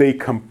 they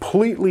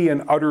completely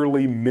and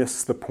utterly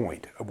miss the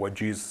point of what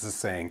Jesus is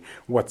saying.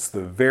 What's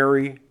the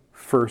very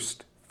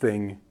first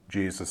thing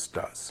Jesus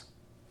does?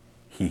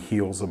 He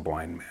heals a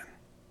blind man.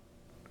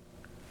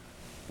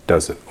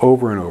 Does it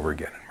over and over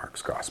again in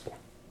Mark's Gospel.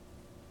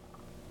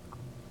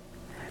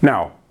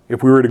 Now,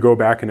 if we were to go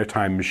back in a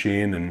time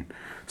machine and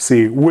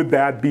see, would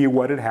that be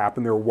what had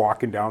happened? They're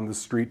walking down the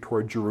street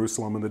toward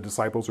Jerusalem and the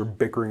disciples are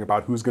bickering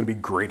about who's going to be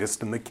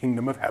greatest in the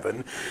kingdom of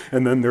heaven.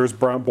 And then there's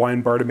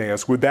blind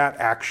Bartimaeus. Would that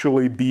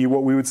actually be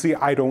what we would see?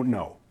 I don't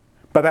know.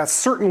 But that's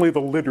certainly the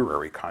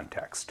literary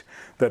context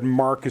that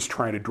Mark is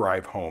trying to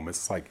drive home.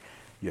 It's like,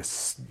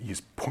 yes,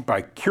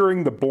 by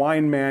curing the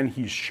blind man,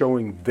 he's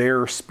showing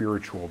their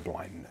spiritual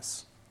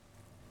blindness.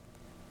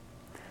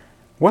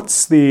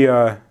 What's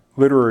the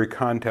literary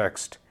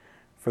context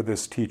for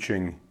this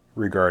teaching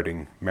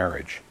regarding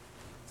marriage?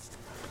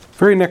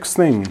 Very next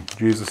thing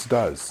Jesus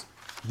does,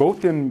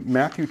 both in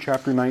Matthew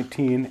chapter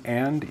 19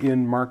 and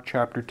in Mark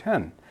chapter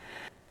 10.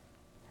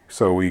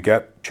 So we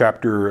get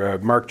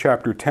Mark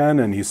chapter 10,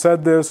 and he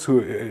said this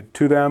to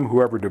them,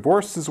 whoever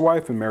divorces his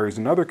wife and marries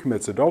another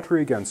commits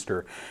adultery against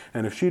her.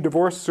 And if she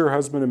divorces her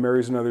husband and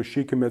marries another,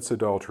 she commits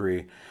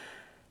adultery.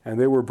 And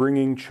they were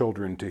bringing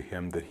children to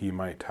him that he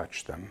might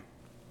touch them.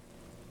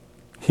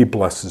 He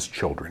blesses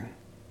children.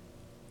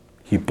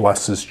 He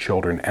blesses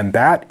children, and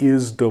that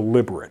is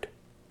deliberate.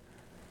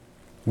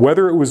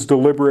 Whether it was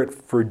deliberate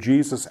for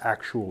Jesus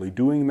actually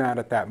doing that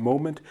at that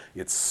moment,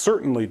 it's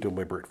certainly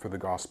deliberate for the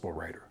gospel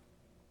writer.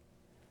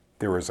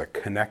 there is a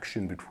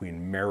connection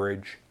between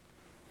marriage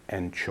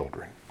and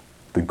children,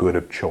 the good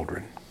of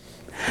children.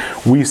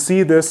 We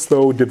see this,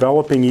 though,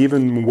 developing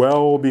even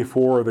well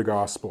before the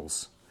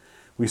Gospels.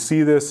 We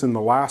see this in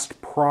the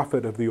last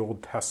prophet of the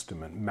Old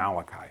Testament,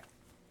 Malachi,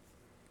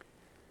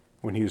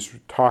 when he's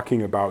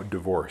talking about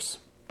divorce.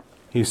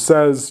 He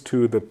says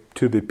to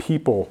the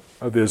people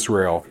of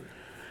Israel,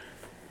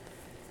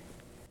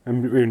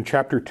 in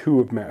chapter 2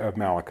 of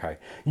Malachi,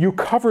 "You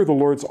cover the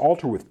Lord's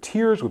altar with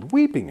tears, with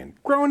weeping and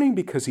groaning,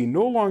 because he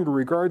no longer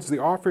regards the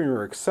offering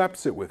or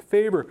accepts it with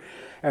favor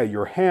at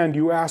your hand.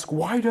 You ask,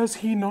 why does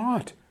he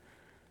not?"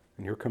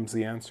 And here comes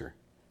the answer.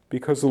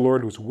 "Because the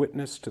Lord was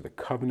witness to the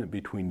covenant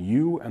between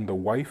you and the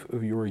wife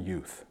of your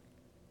youth,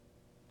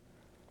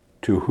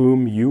 to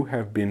whom you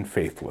have been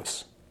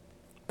faithless,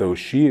 though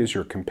she is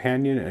your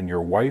companion and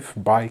your wife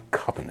by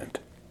covenant.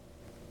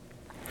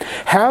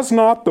 Has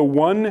not the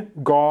one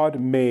God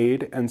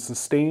made and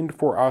sustained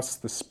for us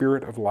the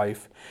Spirit of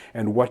life?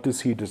 And what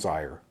does he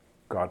desire?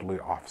 Godly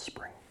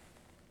offspring.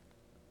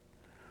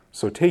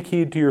 So take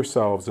heed to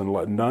yourselves, and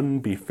let none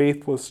be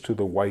faithless to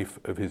the wife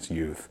of his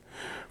youth.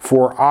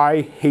 For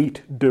I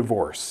hate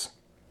divorce,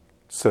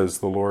 says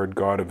the Lord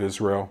God of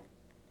Israel,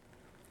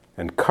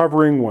 and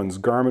covering one's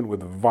garment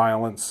with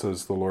violence,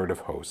 says the Lord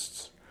of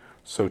hosts.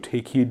 So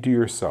take heed to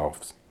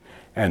yourselves,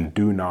 and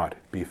do not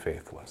be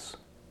faithless."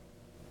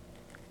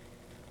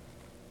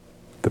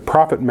 The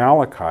prophet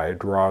Malachi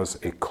draws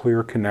a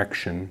clear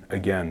connection,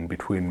 again,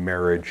 between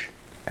marriage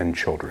and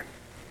children.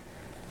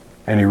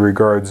 And he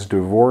regards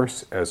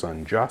divorce as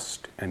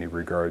unjust, and he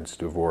regards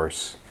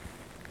divorce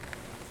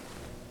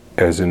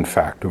as, in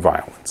fact,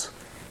 violence.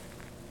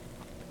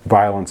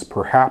 Violence,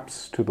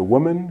 perhaps, to the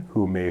woman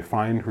who may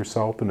find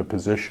herself in a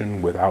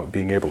position without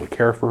being able to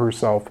care for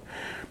herself,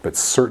 but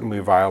certainly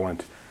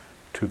violent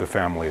to the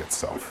family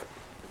itself,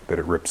 that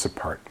it rips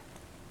apart.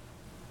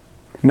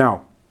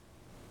 Now,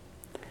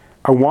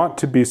 I want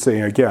to be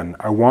saying again,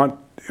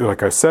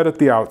 like I said at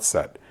the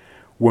outset,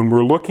 when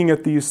we're looking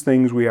at these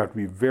things, we have to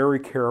be very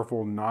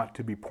careful not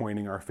to be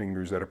pointing our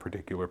fingers at a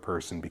particular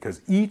person,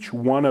 because each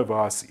one of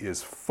us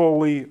is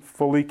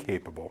fully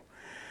capable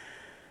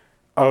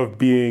of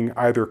being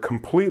either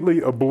completely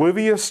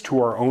oblivious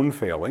to our own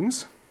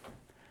failings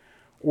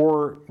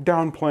or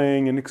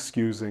downplaying and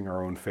excusing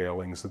our own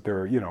failings, that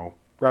they're,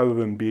 rather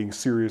than being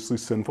seriously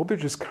sinful, they're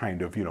just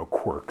kind of,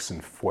 quirks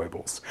and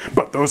foibles.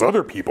 But those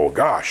other people,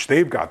 gosh,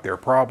 they've got their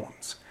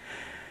problems.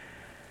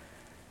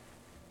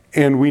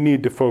 And we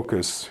need to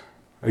focus,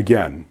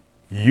 again,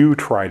 you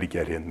try to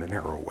get in the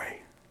narrow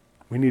way.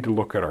 We need to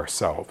look at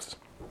ourselves.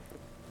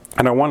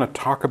 And I want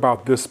to talk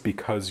about this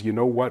because, you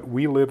know what?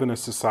 We live in a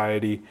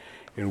society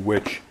in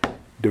which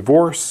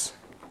divorce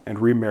and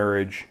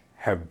remarriage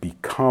have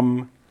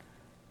become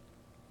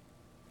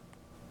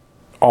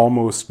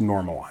almost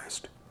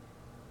normalized.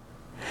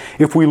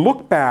 If we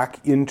look back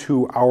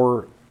into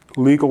our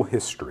legal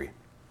history,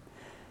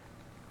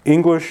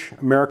 English,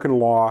 American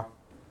law,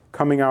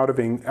 coming out of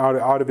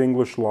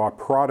English law,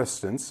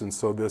 Protestants, and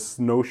so this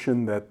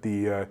notion that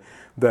the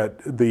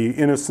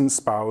innocent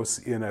spouse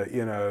in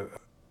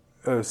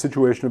a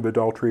situation of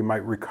adultery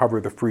might recover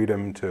the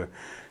freedom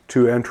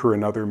to enter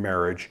another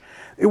marriage,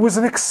 it was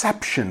an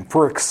exception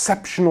for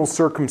exceptional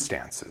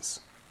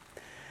circumstances.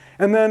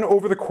 And then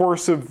over the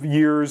course of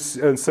years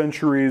and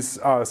centuries,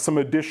 some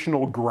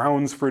additional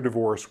grounds for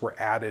divorce were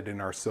added in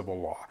our civil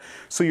law.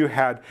 So you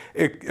had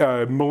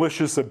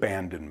malicious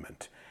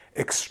abandonment,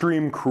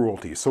 extreme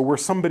cruelty, so where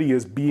somebody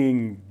is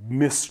being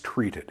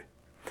mistreated.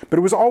 But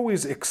it was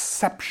always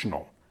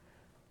exceptional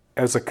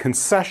as a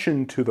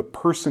concession to the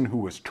person who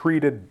was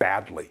treated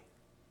badly.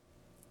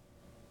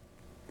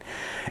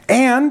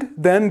 And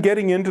then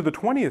getting into the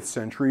 20th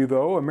century,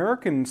 though,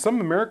 some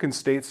American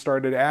states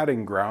started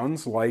adding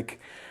grounds like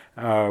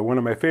one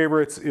of my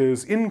favorites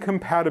is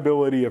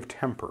incompatibility of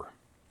temper,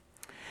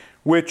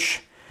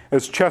 which,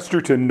 as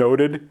Chesterton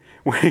noted,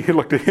 when he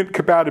looked at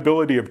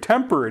incompatibility of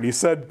temper, and he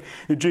said,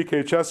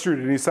 G.K.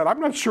 Chesterton, he said, I'm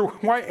not sure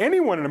why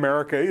anyone in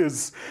America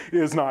is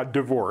not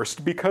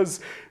divorced,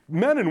 because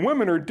men and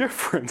women are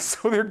different,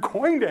 so they're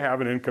going to have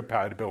an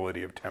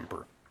incompatibility of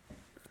temper.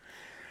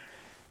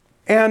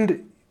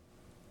 And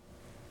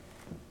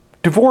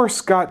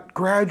divorce got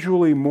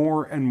gradually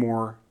more and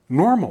more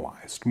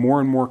normalized, more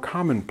and more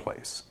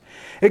commonplace.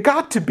 It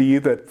got to be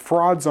that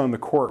frauds on the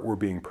court were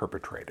being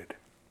perpetrated.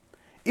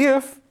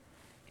 If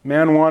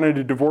man wanted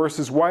to divorce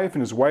his wife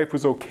and his wife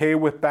was okay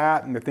with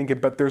that, and they're thinking,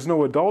 but there's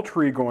no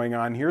adultery going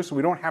on here, so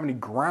we don't have any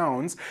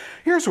grounds,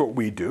 here's what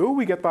we do.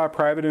 We get the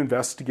private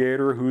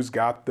investigator who's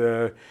got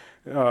the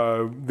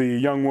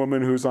young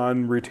woman who's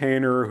on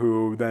retainer,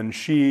 who then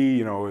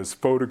she, is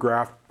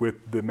photographed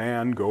with the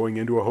man going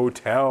into a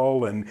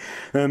hotel, and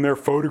then they're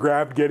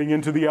photographed getting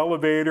into the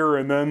elevator,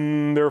 and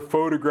then they're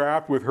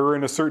photographed with her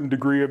in a certain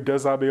degree of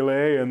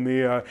déshabillé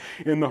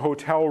in the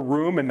hotel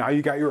room, and now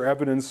you got your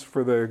evidence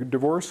for the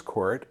divorce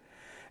court.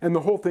 And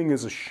the whole thing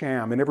is a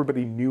sham, and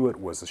everybody knew it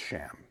was a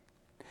sham.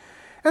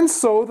 And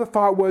so the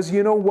thought was,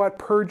 you know what,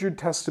 perjured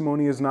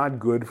testimony is not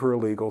good for a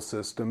legal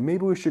system.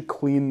 Maybe we should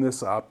clean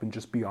this up and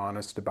just be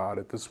honest about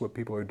it. This is what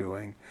people are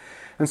doing.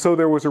 And so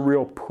there was a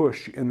real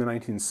push in the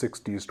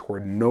 1960s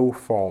toward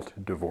no-fault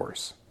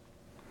divorce.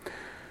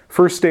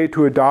 First state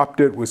to adopt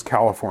it was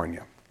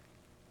California.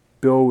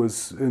 Bill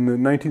was in the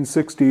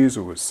 1960s.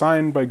 It was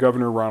signed by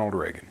Governor Ronald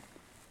Reagan.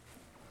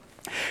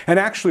 And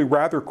actually,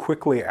 rather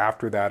quickly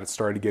after that, it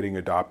started getting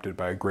adopted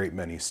by a great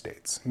many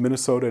states.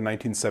 Minnesota in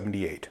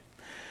 1978.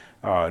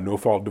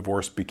 No-fault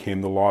divorce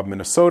became the law of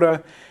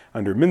Minnesota.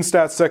 Under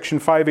MnSTAT section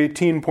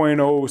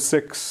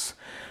 518.06,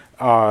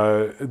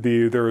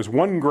 there is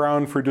one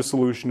ground for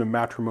dissolution of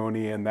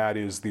matrimony, and that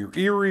is the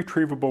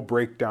irretrievable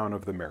breakdown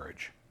of the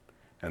marriage.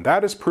 And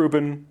that is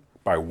proven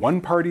by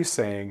one party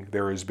saying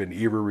there has been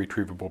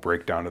irretrievable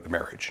breakdown of the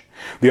marriage.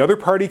 The other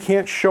party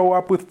can't show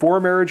up with 4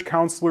 marriage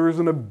counselors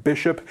and a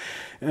bishop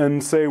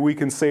and say we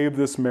can save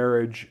this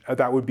marriage.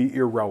 That would be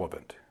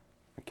irrelevant.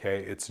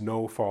 Okay, it's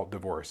no-fault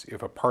divorce.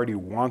 If a party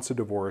wants a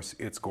divorce,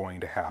 it's going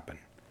to happen.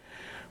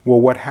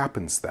 Well, what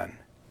happens then?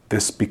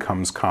 This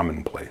becomes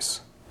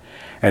commonplace.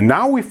 And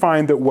now we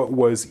find that what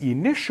was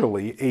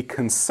initially a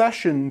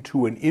concession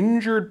to an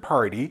injured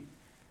party,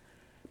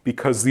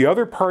 because the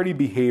other party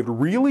behaved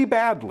really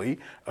badly,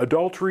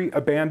 adultery,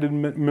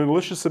 abandonment,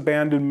 malicious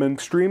abandonment,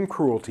 extreme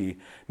cruelty,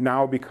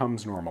 now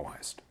becomes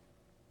normalized.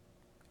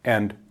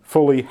 And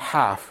fully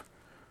half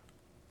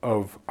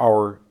of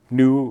our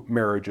new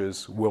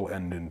marriages will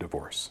end in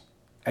divorce.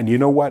 And you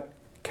know what?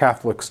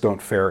 Catholics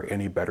don't fare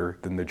any better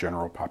than the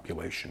general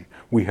population.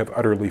 We have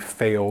utterly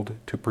failed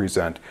to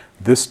present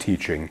this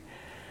teaching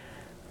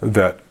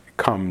that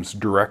comes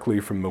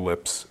directly from the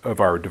lips of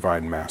our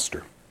divine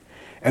master.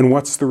 And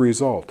what's the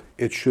result?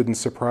 It shouldn't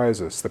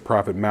surprise us. The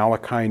prophet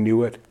Malachi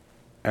knew it,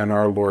 and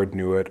our Lord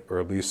knew it, or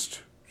at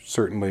least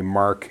certainly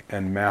Mark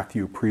and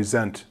Matthew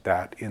present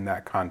that in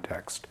that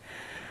context.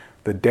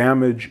 The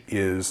damage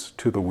is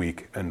to the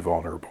weak and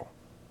vulnerable.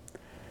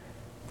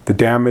 The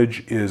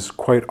damage is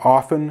quite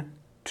often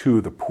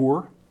to the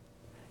poor.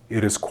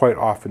 It is quite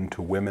often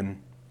to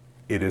women.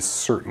 It is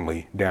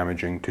certainly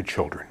damaging to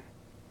children.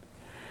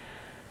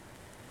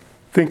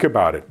 Think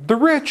about it. The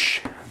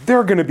rich,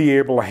 they're going to be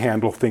able to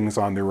handle things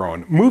on their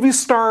own. Movie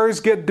stars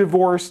get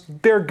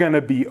divorced, they're going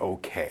to be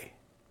okay.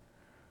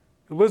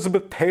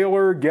 Elizabeth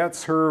Taylor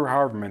gets her,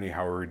 however many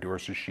Howard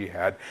divorces she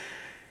had,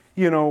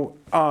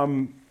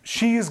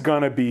 she's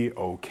going to be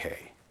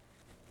okay.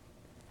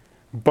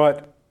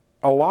 But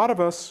a lot of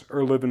us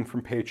are living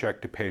from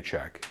paycheck to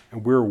paycheck,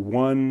 and we're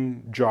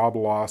one job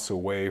loss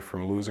away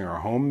from losing our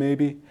home,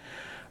 maybe.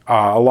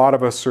 A lot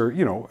of us are,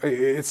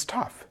 it's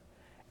tough.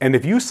 And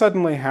if you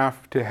suddenly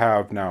have to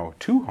have now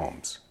 2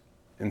 homes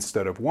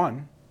instead of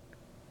 1,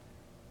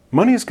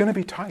 money is going to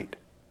be tight.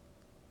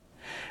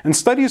 And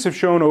studies have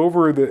shown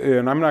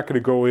and I'm not going to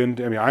go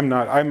into,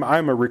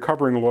 I'm a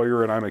recovering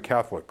lawyer and I'm a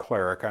Catholic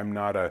cleric. I'm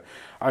not a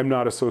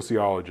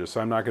sociologist.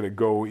 I'm not going to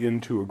go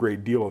into a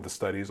great deal of the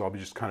studies. I'll be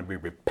just kind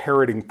of be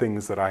parroting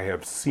things that I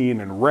have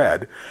seen and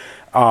read.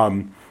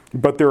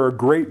 But there are a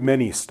great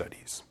many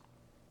studies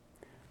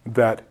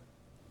that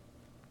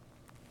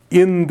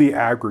in the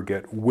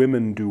aggregate,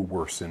 women do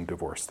worse in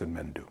divorce than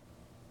men do.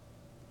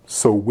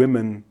 So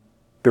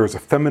there's a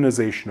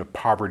feminization of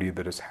poverty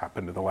that has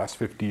happened in the last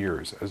 50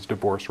 years as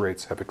divorce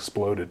rates have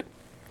exploded.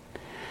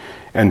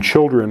 And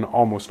children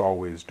almost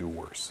always do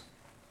worse.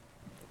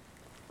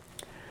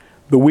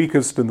 The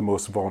weakest and the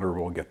most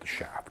vulnerable get the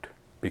shaft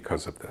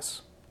because of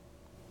this.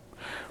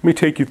 Let me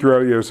take you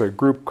through, there's a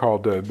group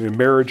called the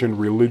Marriage and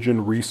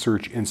Religion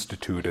Research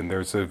Institute, and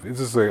this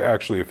is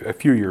actually a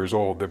few years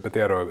old, but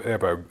they have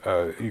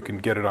you can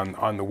get it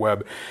on the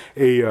web,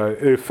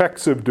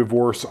 effects of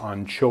divorce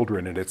on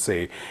children, and it's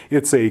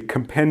a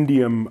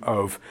compendium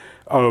of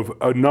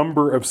a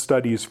number of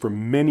studies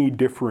from many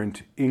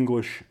different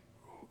English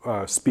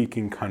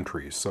speaking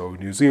countries, so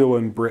New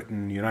Zealand,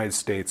 Britain, United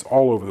States,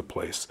 all over the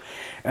place,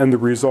 and the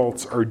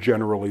results are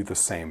generally the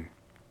same.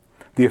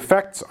 The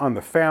effects on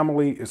the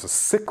family is a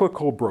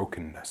cyclical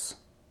brokenness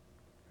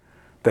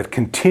that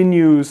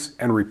continues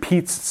and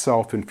repeats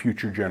itself in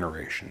future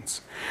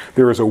generations.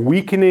 There is a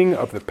weakening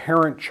of the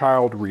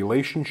parent-child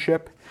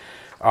relationship,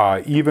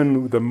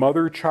 even the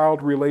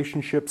mother-child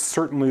relationship,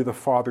 certainly the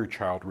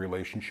father-child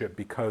relationship,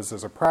 because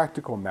as a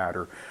practical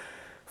matter,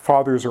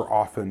 fathers are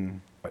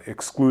often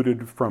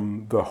excluded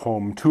from the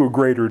home to a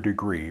greater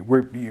degree.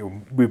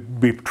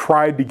 We've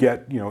tried to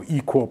get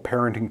equal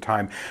parenting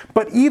time,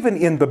 but even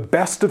in the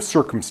best of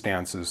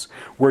circumstances,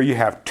 where you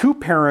have 2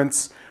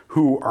 parents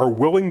who are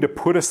willing to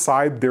put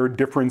aside their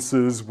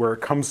differences where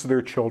it comes to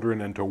their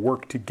children and to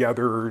work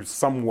together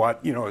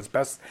somewhat, as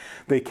best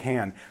they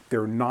can,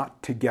 they're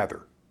not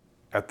together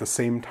at the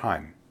same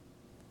time.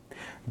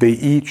 They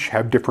each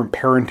have different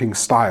parenting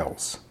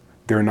styles.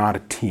 They're not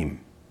a team.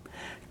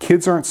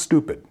 Kids aren't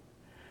stupid.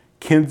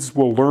 Kids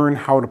will learn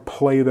how to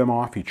play them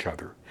off each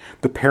other.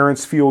 The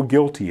parents feel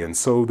guilty, and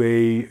so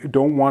they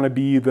don't want to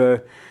be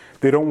the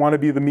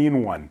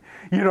mean one,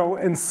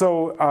 and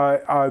so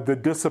the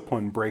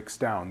discipline breaks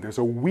down. There's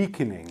a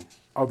weakening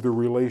of the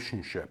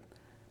relationship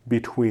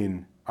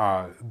between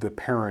the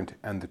parent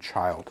and the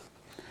child.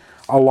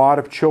 A lot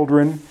of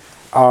children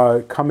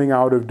coming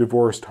out of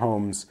divorced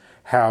homes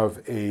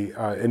have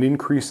an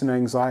increase in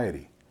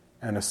anxiety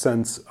and a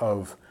sense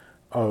of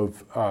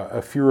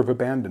a fear of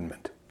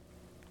abandonment.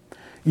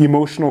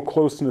 Emotional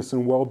closeness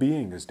and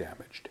well-being is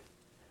damaged.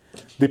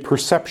 The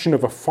perception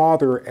of a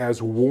father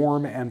as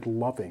warm and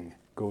loving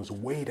goes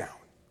way down.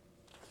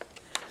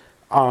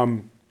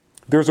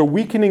 There's a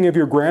weakening of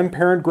your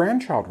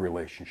grandparent-grandchild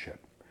relationship,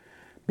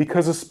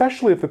 because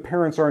especially if the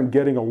parents aren't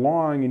getting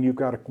along and you've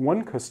got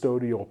one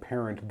custodial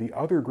parent, the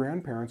other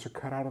grandparents are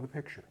cut out of the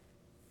picture.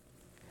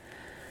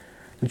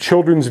 The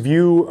children's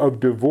view of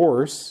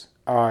divorce,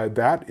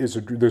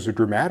 there's a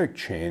dramatic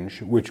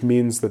change, which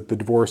means that the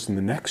divorce in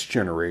the next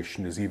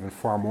generation is even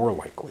far more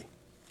likely.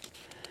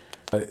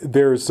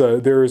 There's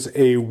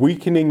a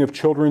weakening of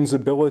children's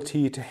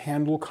ability to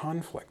handle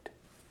conflict.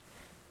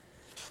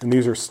 And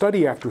these are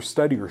study after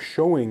study are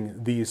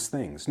showing these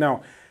things.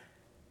 Now,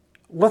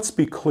 let's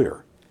be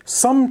clear.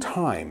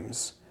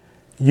 Sometimes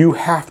you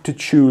have to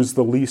choose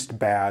the least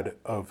bad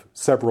of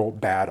several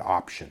bad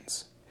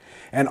options.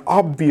 And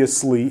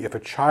obviously, if a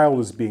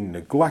child is being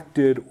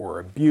neglected or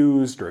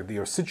abused, or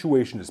the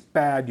situation is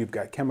bad, you've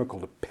got chemical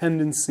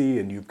dependency,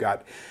 and you've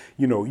got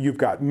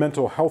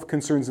mental health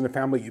concerns in the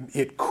family,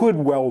 it could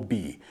well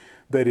be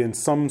that in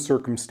some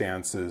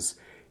circumstances,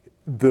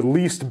 the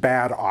least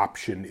bad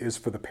option is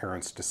for the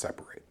parents to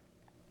separate.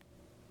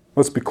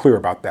 Let's be clear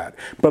about that.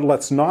 But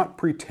let's not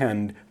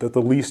pretend that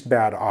the least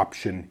bad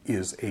option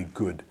is a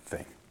good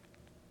thing.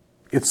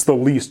 It's the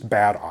least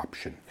bad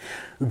option.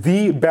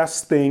 The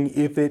best thing,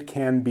 if it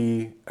can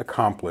be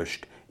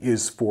accomplished,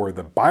 is for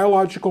the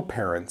biological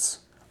parents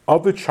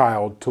of the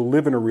child to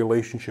live in a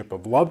relationship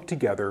of love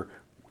together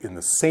in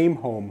the same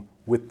home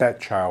with that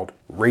child,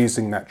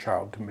 raising that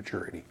child to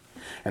maturity.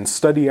 And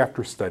study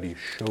after study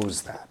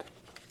shows that.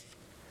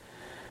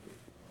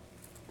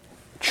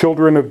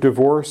 Children of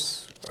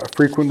divorce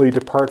frequently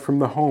depart from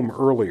the home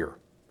earlier.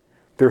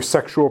 Their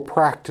sexual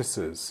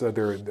practices,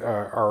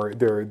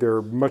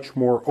 they're much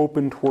more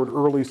open toward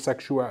early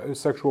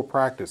sexual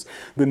practice.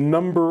 The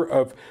number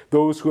of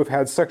those who have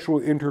had sexual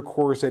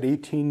intercourse at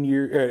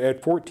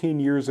 14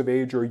 years of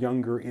age or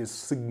younger is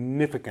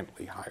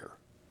significantly higher.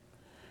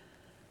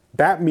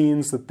 That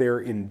means that they're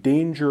in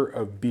danger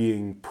of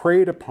being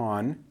preyed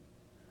upon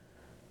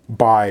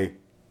by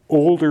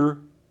older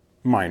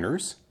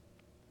minors.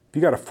 If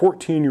you got a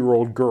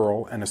 14-year-old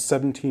girl and a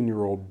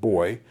 17-year-old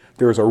boy,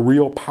 there's a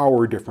real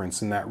power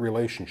difference in that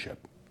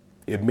relationship.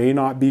 It may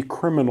not be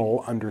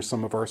criminal under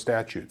some of our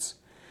statutes.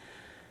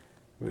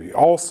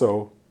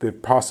 Also, the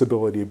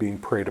possibility of being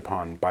preyed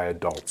upon by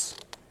adults.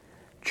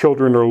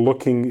 Children are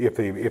looking,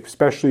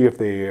 especially if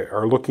they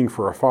are looking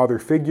for a father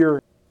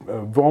figure,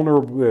 a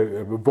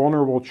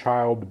vulnerable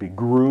child to be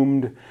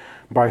groomed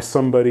by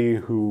somebody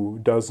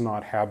who does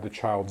not have the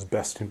child's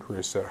best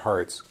interests at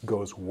heart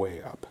goes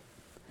way up.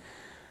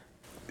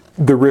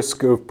 The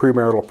risk of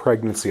premarital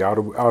pregnancy, out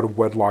of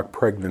wedlock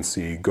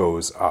pregnancy,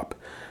 goes up.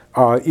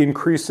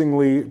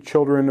 Increasingly,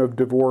 children of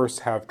divorce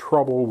have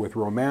trouble with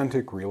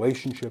romantic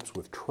relationships,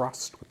 with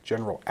trust, with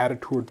general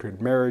attitude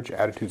toward marriage,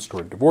 attitudes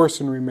toward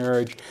divorce and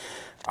remarriage,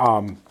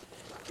 on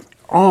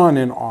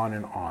and on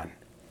and on.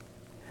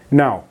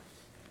 Now,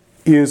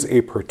 is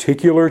a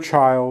particular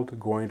child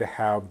going to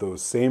have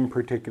those same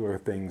particular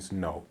things?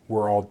 No,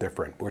 we're all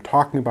different. We're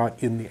talking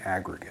about in the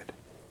aggregate.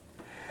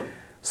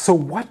 So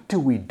what do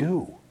we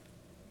do?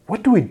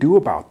 What do we do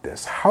about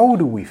this? How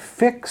do we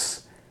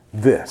fix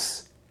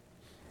this?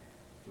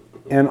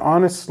 And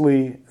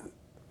honestly,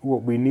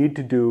 what we need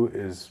to do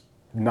is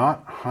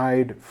not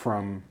hide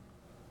from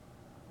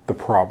the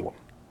problem.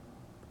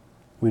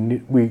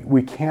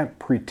 We can't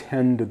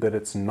pretend that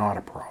it's not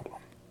a problem.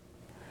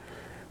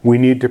 We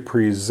need to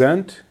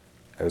present,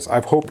 as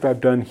I've hoped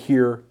I've done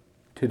here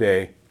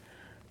today,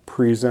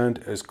 present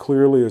as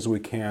clearly as we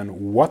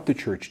can what the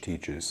church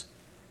teaches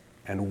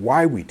and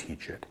why we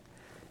teach it,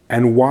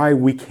 and why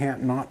we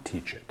can't not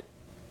teach it.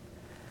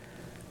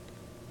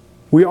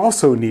 We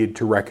also need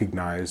to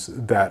recognize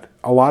that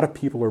a lot of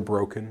people are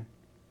broken,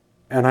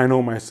 and I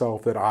know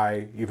myself that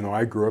even though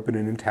I grew up in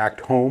an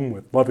intact home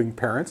with loving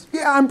parents,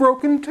 I'm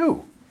broken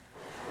too.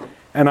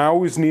 And I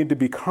always need to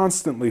be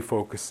constantly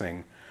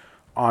focusing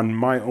on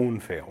my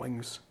own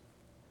failings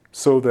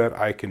so that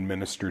I can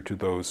minister to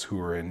those who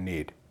are in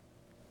need.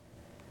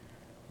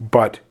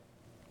 But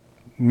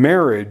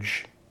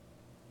marriage,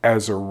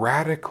 as a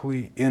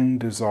radically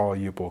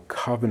indissoluble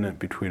covenant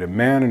between a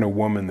man and a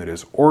woman that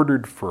is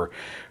ordered for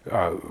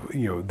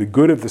the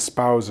good of the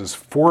spouses,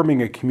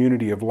 forming a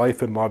community of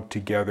life and love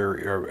together,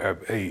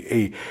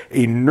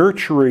 a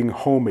nurturing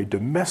home, a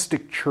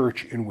domestic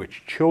church in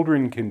which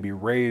children can be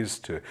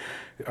raised to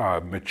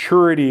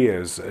maturity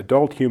as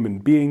adult human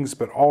beings,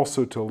 but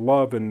also to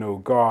love and know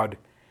God.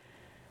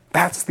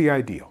 That's the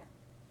ideal.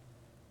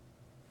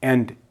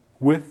 And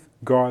with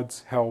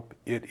God's help,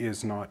 it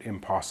is not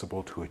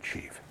impossible to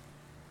achieve.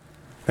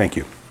 Thank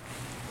you.